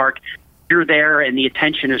ballpark, you're there and the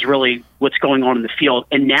attention is really what's going on in the field,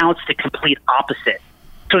 and now it's the complete opposite.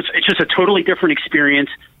 So it's just a totally different experience.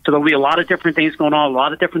 So there'll be a lot of different things going on, a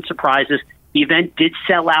lot of different surprises. The event did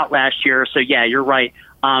sell out last year, so yeah, you're right.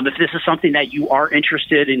 If this is something that you are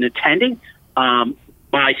interested in attending,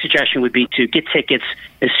 my suggestion would be to get tickets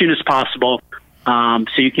as soon as possible so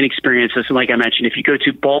you can experience this. And like I mentioned, if you go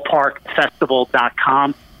to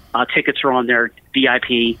ballparkfestival.com, tickets are on there,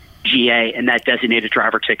 VIP, GA, and that designated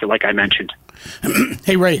driver ticket, like I mentioned.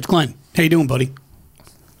 Hey, Ray, it's Glenn. How you doing, buddy?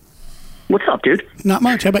 What's up, dude? Not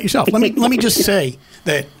much. How about yourself? Let me just say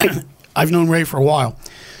that I've known Ray for a while,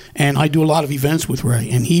 and I do a lot of events with Ray,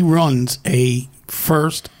 and he runs a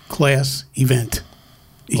first-class event.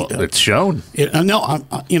 Well, it's shown. Restaurant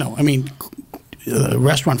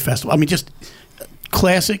festival. I mean, just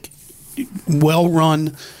classic,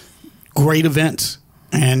 well-run, great events,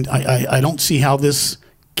 and I don't see how this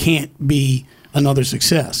can't be another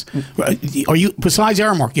success. Are you, besides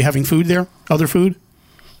Aramark, you having food there? Other food?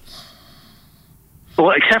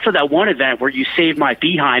 Well, except for that one event where you saved my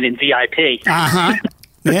behind in VIP. Uh-huh.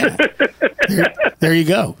 Yeah. There you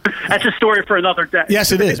go. That's a story for another day.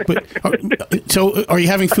 Yes, it is. But so are you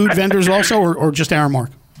having food vendors also, or just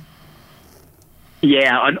Aramark?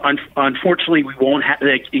 Yeah, unfortunately, we won't have.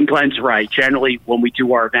 Glenn's right. Generally, when we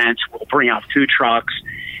do our events, we'll bring out food trucks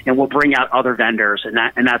and we'll bring out other vendors,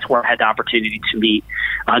 and that's where I had the opportunity to meet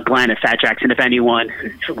Glenn at Fat Jack's. And if anyone,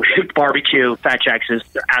 barbecue, Fat Jack's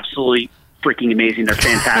they're absolutely freaking amazing. They're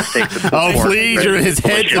fantastic. Oh, please, his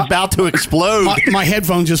head's about to explode. My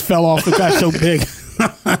headphone just fell off. The guy's so big.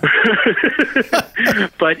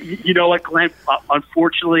 But you know what, Glenn?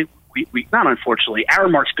 Unfortunately, not unfortunately,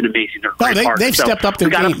 Aramark's been amazing. They're great partners. They've stepped up their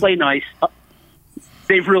game. We got to play nice.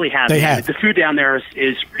 They really have. They have. The food down there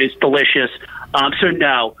is delicious. So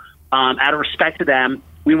no, out of respect to them,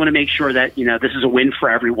 we want to make sure that this is a win for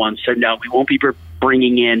everyone. So no, we won't be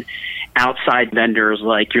bringing in outside vendors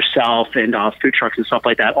like yourself and food trucks and stuff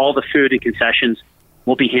like that. All the food and concessions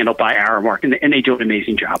will be handled by Aramark, and they do an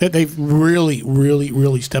amazing job. They've really, really,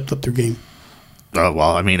 really stepped up their game. Oh,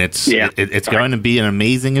 well, I mean, it's going to be an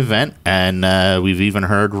amazing event, and we've even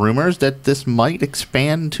heard rumors that this might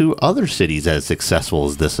expand to other cities as successful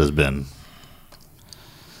as this has been.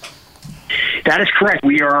 That is correct.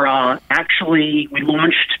 We are we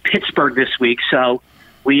launched Pittsburgh this week, so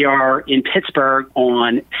we are in Pittsburgh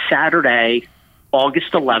on Saturday,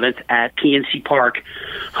 August 11th at PNC Park,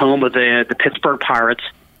 home of the Pittsburgh Pirates.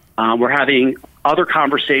 We're having other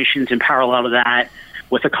conversations in parallel to that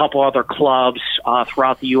with a couple other clubs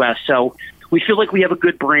throughout the U.S. So we feel like we have a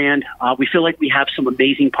good brand. We feel like we have some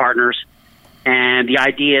amazing partners. And the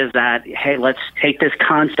idea is that, hey, let's take this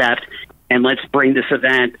concept and let's bring this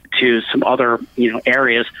event to some other,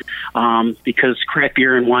 areas, because craft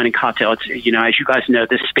beer and wine and cocktail, it's, as you guys know,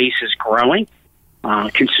 this space is growing.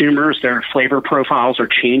 Consumers, their flavor profiles are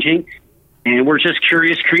changing, and we're just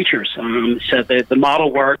curious creatures. So the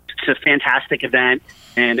model works. It's a fantastic event,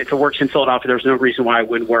 and if it works in Philadelphia, there's no reason why it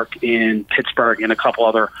wouldn't work in Pittsburgh and a couple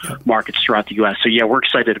other markets throughout the U.S. So, yeah, we're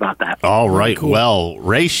excited about that. All right. Cool. Well,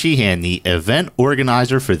 Ray Sheehan, the event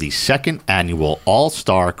organizer for the second annual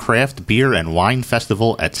All-Star Craft Beer and Wine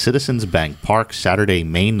Festival at Citizens Bank Park, Saturday,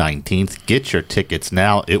 May 19th. Get your tickets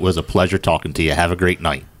now. It was a pleasure talking to you. Have a great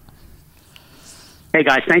night. Hey,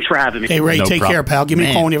 guys, thanks for having me. Hey, Ray, take care, pal. Give me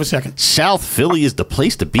a call when you have a second. South Philly is the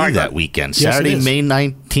place to be that weekend. Saturday, May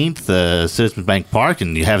 19th, Citizens Bank Park,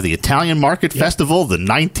 and you have the Italian Market Festival, the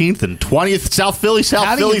 19th and 20th. South Philly.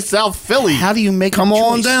 How do you make Come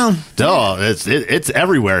on down. Oh, it's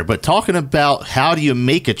everywhere. But talking about how do you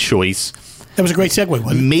make a choice. That was a great segue, wasn't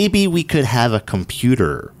it? Maybe we could have a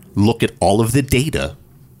computer look at all of the data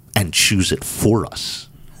and choose it for us.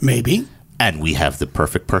 Maybe. And we have the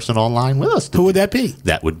perfect person online with us. Who would that be?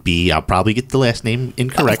 That would be, I'll probably get the last name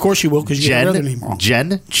incorrect. Of course you will, because you get the other name wrong.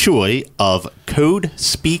 Jen Choi of Code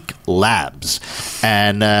Speak Labs.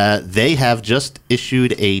 And they have just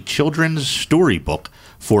issued a children's storybook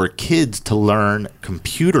for kids to learn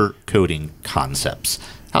computer coding concepts.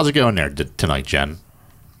 How's it going there tonight, Jen?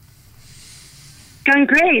 Going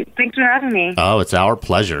great. Thanks for having me. Oh, it's our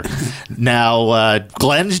pleasure. Now,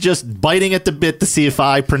 Glenn's just biting at the bit to see if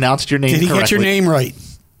I pronounced your name correctly. Did he get your name right?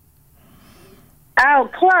 Oh,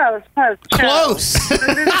 close. Close.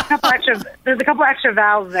 There's a couple extra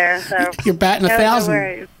vowels there. So you're batting 1,000. No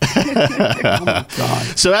worries. Oh my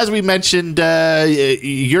God. So as we mentioned,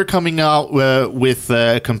 you're coming out with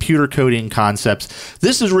computer coding concepts.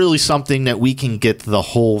 This is really something that we can get the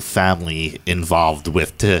whole family involved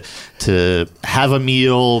with to have a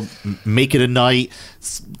meal, make it a night,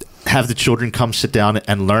 have the children come sit down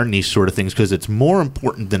and learn these sort of things, because it's more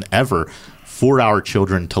important than ever for our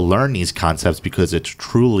children to learn these concepts, because it's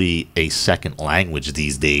truly a second language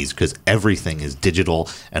these days, because everything is digital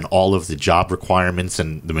and all of the job requirements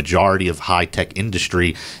and the majority of high-tech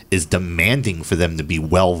industry is demanding for them to be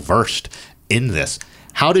well-versed in this.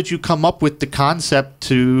 How did you come up with the concept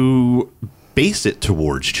to base it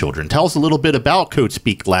towards children? Tell us a little bit about Code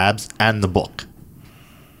Speak Labs and the book.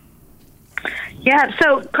 Yeah,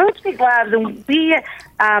 so Code Speak Labs, we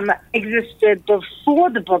existed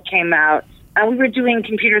before the book came out. We were doing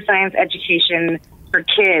computer science education for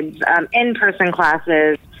kids, in-person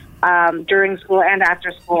classes during school and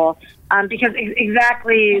after school, because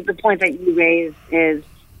exactly the point that you raised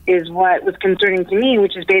is what was concerning to me,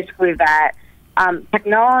 which is basically that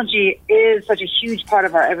technology is such a huge part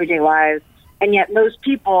of our everyday lives, and yet most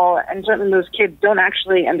people, and certainly most kids, don't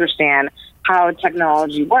actually understand how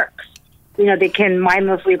technology works. They can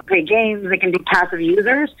mindlessly play games, they can be passive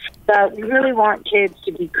users, but we really want kids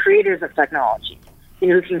to be creators of technology,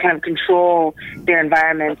 who can kind of control their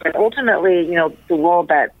environment and ultimately, the world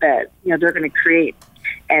that they're going to create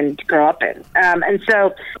and grow up in. And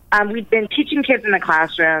so we've been teaching kids in the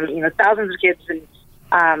classroom, thousands of kids,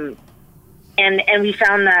 and we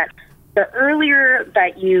found that the earlier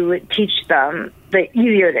that you teach them, the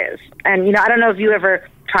easier it is. And, I don't know if you ever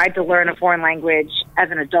tried to learn a foreign language as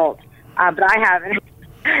an adult, but I haven't.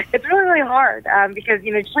 It's really, really hard because,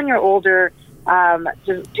 just when you're older,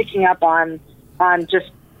 just picking up on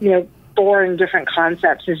just, foreign different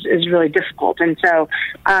concepts is really difficult. And so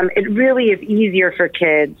it really is easier for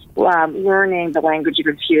kids learning the language of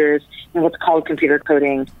computers and what's called computer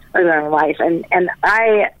coding earlier in life. And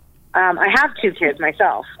I have two kids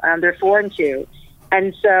myself. They're 4 and 2.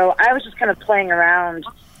 And so I was just kind of playing around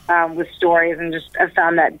with stories and just I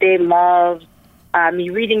found that they love me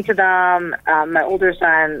reading to them. My older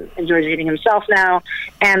son enjoys reading himself now,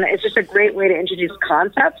 and it's just a great way to introduce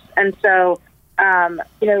concepts. And so,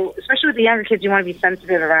 especially with the younger kids, you want to be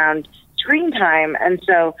sensitive around screen time. And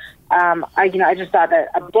so, I just thought that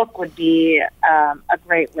a book would be a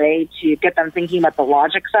great way to get them thinking about the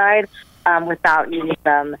logic side without needing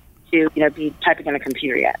them to be typing in a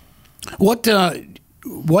computer yet. What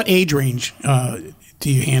age range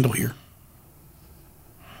do you handle here?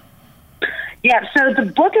 Yeah, so the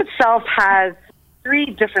book itself has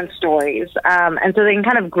 3 different stories, and so they can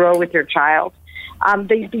kind of grow with your child.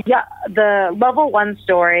 The level 1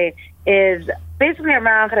 story is basically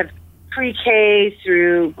around kind of pre-K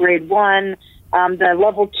through grade 1. The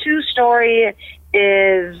level 2 story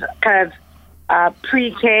is kind of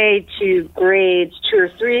pre-K to grades 2 or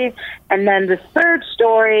 3, and then the 3rd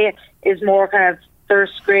story is more kind of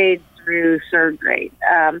 1st grade through 3rd grade.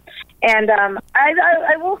 I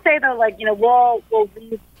will say though, we'll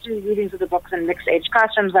do readings of the books in mixed age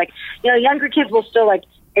classrooms. Younger kids will still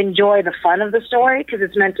enjoy the fun of the story because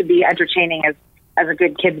it's meant to be entertaining as a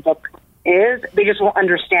good kid's book is. They just won't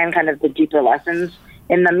understand kind of the deeper lessons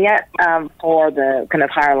in them yet for the kind of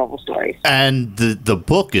higher level stories. And the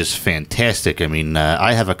book is fantastic. I mean,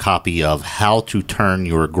 I have a copy of How to Turn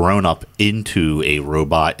Your Grown-Up into a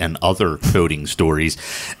Robot and other coding stories,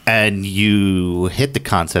 and you hit the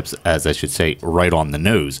concepts, as I should say, right on the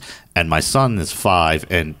nose. And my son is 5,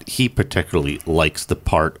 and he particularly likes the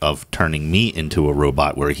part of turning me into a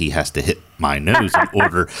robot where he has to hit my nose in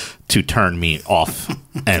order to turn me off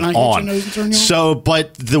and on. So,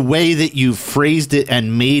 but the way that you phrased it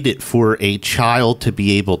and made it for a child to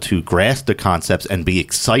be able to grasp the concepts and be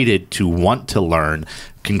excited to want to learn,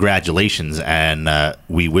 congratulations. And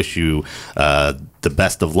we wish you the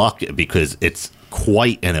best of luck, because it's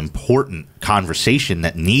quite an important conversation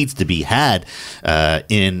that needs to be had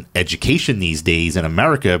in education these days in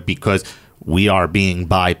America, because we are being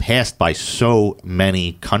bypassed by so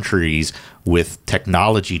many countries with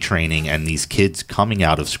technology training and these kids coming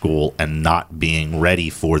out of school and not being ready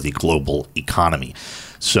for the global economy.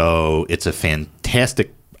 So it's a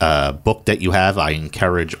fantastic book that you have. I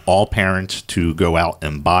encourage all parents to go out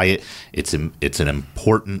and buy it. It's an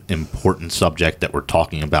important subject that we're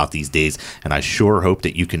talking about these days, and I sure hope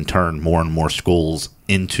that you can turn more and more schools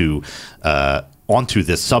onto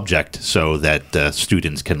this subject so that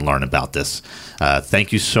students can learn about this.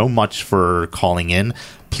 Thank you so much for calling in.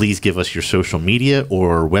 Please give us your social media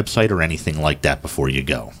or website or anything like that before you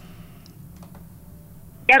go.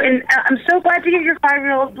 Yeah, and I'm so glad to hear your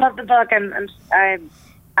 5-year-old love the book.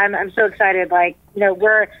 I'm so excited.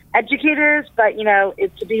 We're educators, but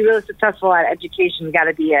to be really successful at education, you got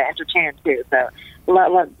to be an entertainer too. So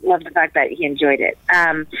love the fact that he enjoyed it.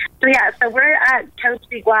 So we're at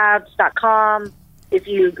CodeSpeakLabs.com. If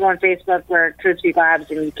you go on Facebook, we're CodeSpeak Labs,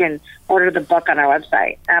 and you can order the book on our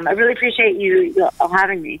website. I really appreciate you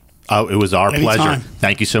having me. Oh, it was our Anytime. pleasure.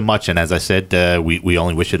 Thank you so much. And as I said, we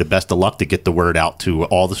only wish you the best of luck to get the word out to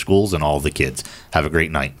all the schools and all the kids. Have a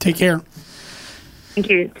great night. Take care. Thank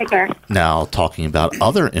you. Take care. Now, talking about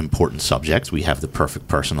other important subjects, we have the perfect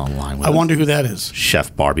person online with I us. wonder who that is.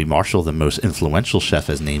 Chef Barbie Marshall, the most influential chef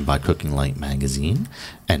as named by Cooking Light magazine.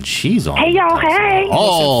 And she's on Hey, y'all. Hey.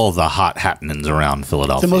 all the hot happenings around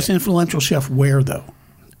Philadelphia. The most influential chef where, though?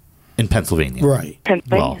 In Pennsylvania. Right.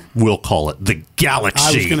 Well, we'll call it the galaxy.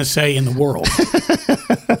 I was going to say in the world.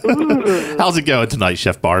 How's it going tonight,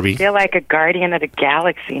 Chef Barbie? I feel like a guardian of the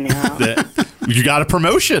galaxy now. You got a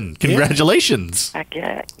promotion. Congratulations.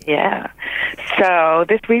 Yeah. So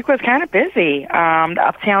this week was kind of busy. The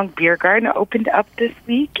Uptown Beer Garden opened up this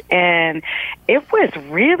week, and it was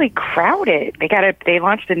really crowded. They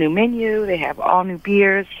launched a new menu. They have all new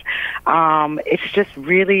beers. It's just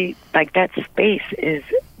really that space is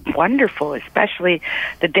wonderful, especially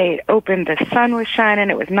the day it opened. The sun was shining.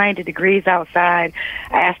 It was 90 degrees outside.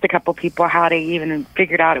 I asked a couple people how they even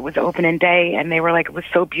figured out it was opening day, and they were like, it was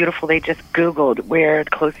so beautiful. They just Googled where the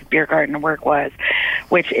closest beer garden to work was,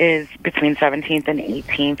 which is between 17th and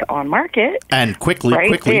 18th on Market. And quickly,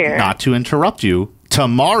 there. not to interrupt you,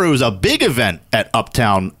 tomorrow's a big event at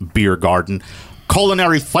Uptown Beer Garden,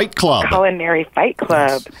 Culinary Fight Club. Culinary Fight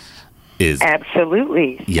Club.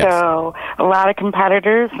 Absolutely. Yes. So a lot of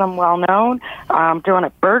competitors, some well known, doing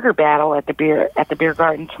a burger battle at the beer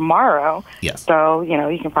garden tomorrow. Yes. So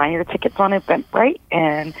you can find your tickets on Eventbrite,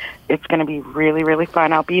 and it's going to be really, really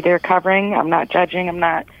fun. I'll be there covering. I'm not judging. I'm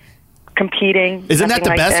not competing. Isn't that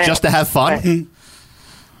the best? Just to have fun.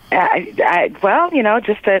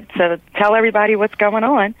 Just to tell everybody what's going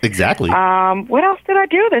on. Exactly. What else did I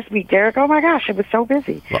do this week, Derek? Oh my gosh, it was so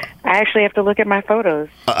busy. Well, I actually have to look at my photos.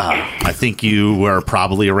 I think you were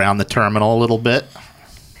probably around the terminal a little bit.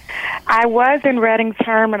 I was in Reading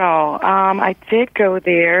Terminal. I did go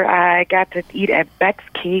there. I got to eat at Beck's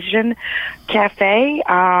Cajun Cafe.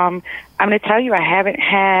 I'm going to tell you, I haven't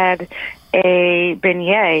had a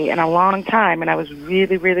beignet in a long time, and I was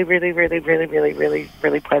really, really, really, really, really, really, really,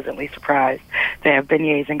 really pleasantly surprised to have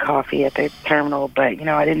beignets and coffee at the terminal. But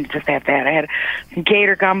I didn't just have that. I had some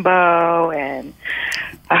gator gumbo and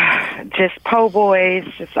just po' boys,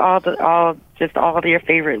 just all of your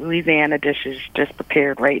favorite Louisiana dishes, just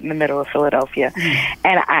prepared right in the middle of Philadelphia.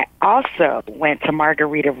 And I also went to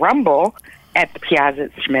Margarita Rumble at the Piazza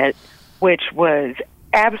at Schmidt, which was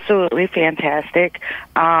absolutely fantastic.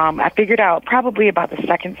 I figured out probably about the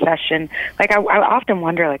second session. Like I often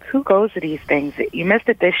wonder, like, who goes to these things? You missed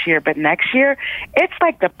it this year, but next year it's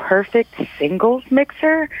like the perfect singles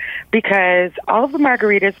mixer because all of the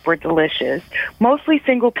margaritas were delicious. Mostly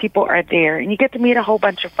single people are there, and you get to meet a whole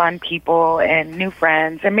bunch of fun people and new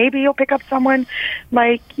friends, and maybe you'll pick up someone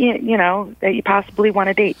like that you possibly want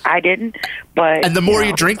to date. I didn't, but and the more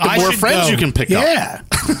you drink, the more friends you can pick up. Yeah.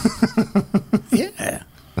 Yeah.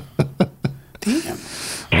 Damn.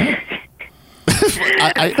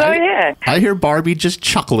 I hear Barbie just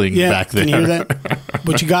chuckling back there. Can you hear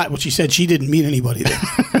that? What she said, she didn't meet anybody there.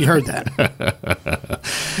 You heard that?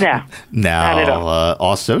 Yeah. Now, not at all.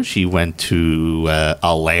 Also, she went to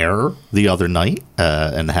a lair the other night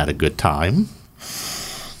and had a good time.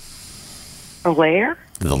 A lair?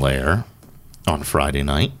 The lair on Friday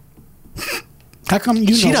night. How come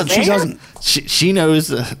you know? She doesn't. She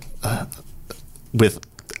knows with.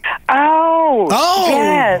 Oh.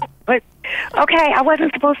 Yes. But okay, I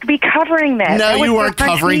wasn't supposed to be covering that. No, you weren't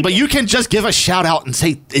covering, but you can just give a shout out and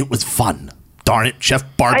say it was fun. Darn it, Chef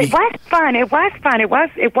Barbie. It was fun. It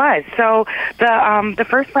was. So the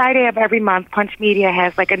first Friday of every month, Punch Media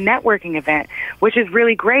has like a networking event, which is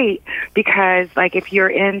really great because like if you're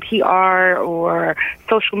in PR or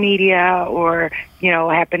social media or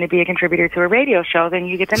happen to be a contributor to a radio show, then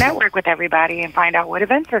you get to network with everybody and find out what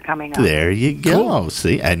events are coming up. There you go. Cool.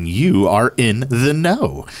 See, and you are in the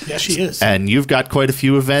know. Yes, she is. And you've got quite a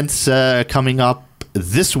few events coming up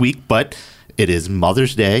this week, but it is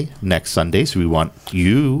Mother's Day next Sunday, so we want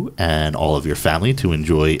you and all of your family to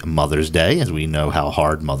enjoy Mother's Day, as we know how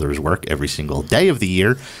hard mothers work every single day of the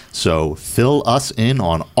year. So fill us in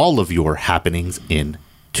on all of your happenings in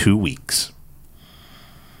 2 weeks.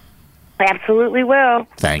 Absolutely will.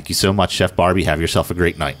 Thank you so much, Chef Barbie. Have yourself a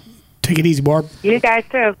great night. Take it easy, Barb. You guys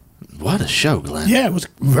too. What a show, Glenn. Yeah, it was a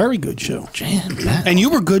very good show. Jam-packed. And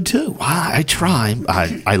you were good, too. I try.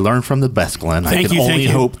 I learn from the best, Glenn. I can only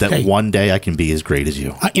hope that one day I can be as great as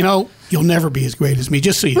you. You'll never be as great as me,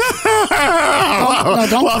 just so you don't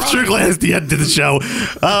well, I'm sure Glenn's the end of the show.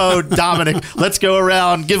 Oh, Dominic, let's go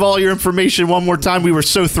around. Give all your information one more time. We were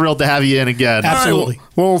so thrilled to have you in again. Absolutely. Right,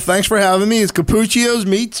 well, thanks for having me. It's Capuccio's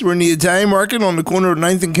Meats. We're in the Italian market on the corner of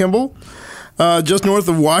 9th and Kimball, just north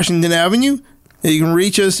of Washington Avenue. You can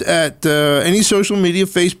reach us at any social media,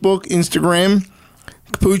 Facebook, Instagram,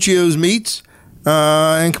 Capuccio's Meats,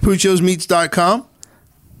 and capucciosmeats.com.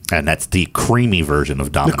 And that's the creamy version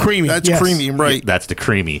of Dominic. The creamy. That's creamy, right. Yeah, that's the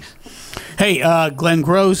creamy. Hey, Glenn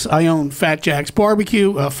Gross. I own Fat Jack's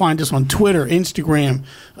Barbecue. Find us on Twitter, Instagram,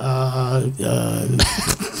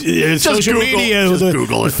 social media. Just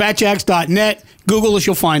Google it. FatJacks.net. Google us,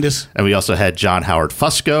 you'll find us. And we also had John Howard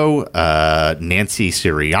Fusco, Nancy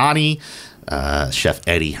Sirianni, Chef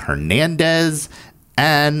Eddie Hernandez,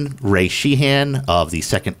 and Ray Sheehan of the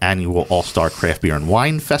second annual All-Star Craft Beer and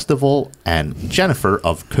Wine Festival, and Jennifer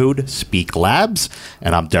of Code Speak Labs.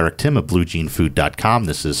 And I'm Derek Tim of BlueJeanFood.com.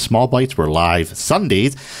 This is Small Bites. We're live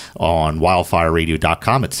Sundays on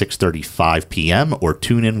WildfireRadio.com at 6:35 p.m. or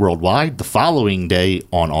tune in worldwide the following day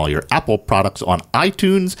on all your Apple products on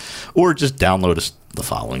iTunes, or just download us the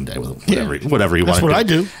following day, whatever you want to do. That's what I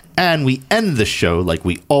do. And we end the show like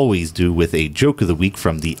we always do with a joke of the week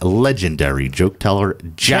from the legendary joke teller,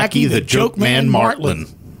 Jackie the Joke Man Martling.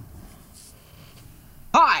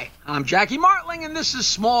 Hi, I'm Jackie Martling, and this is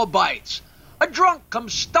Small Bites. A drunk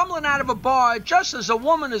comes stumbling out of a bar just as a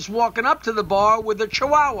woman is walking up to the bar with a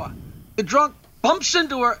chihuahua. The drunk bumps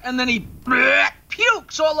into her, and then he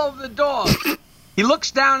pukes all over the dog. He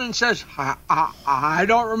looks down and says, I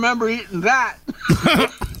don't remember eating that.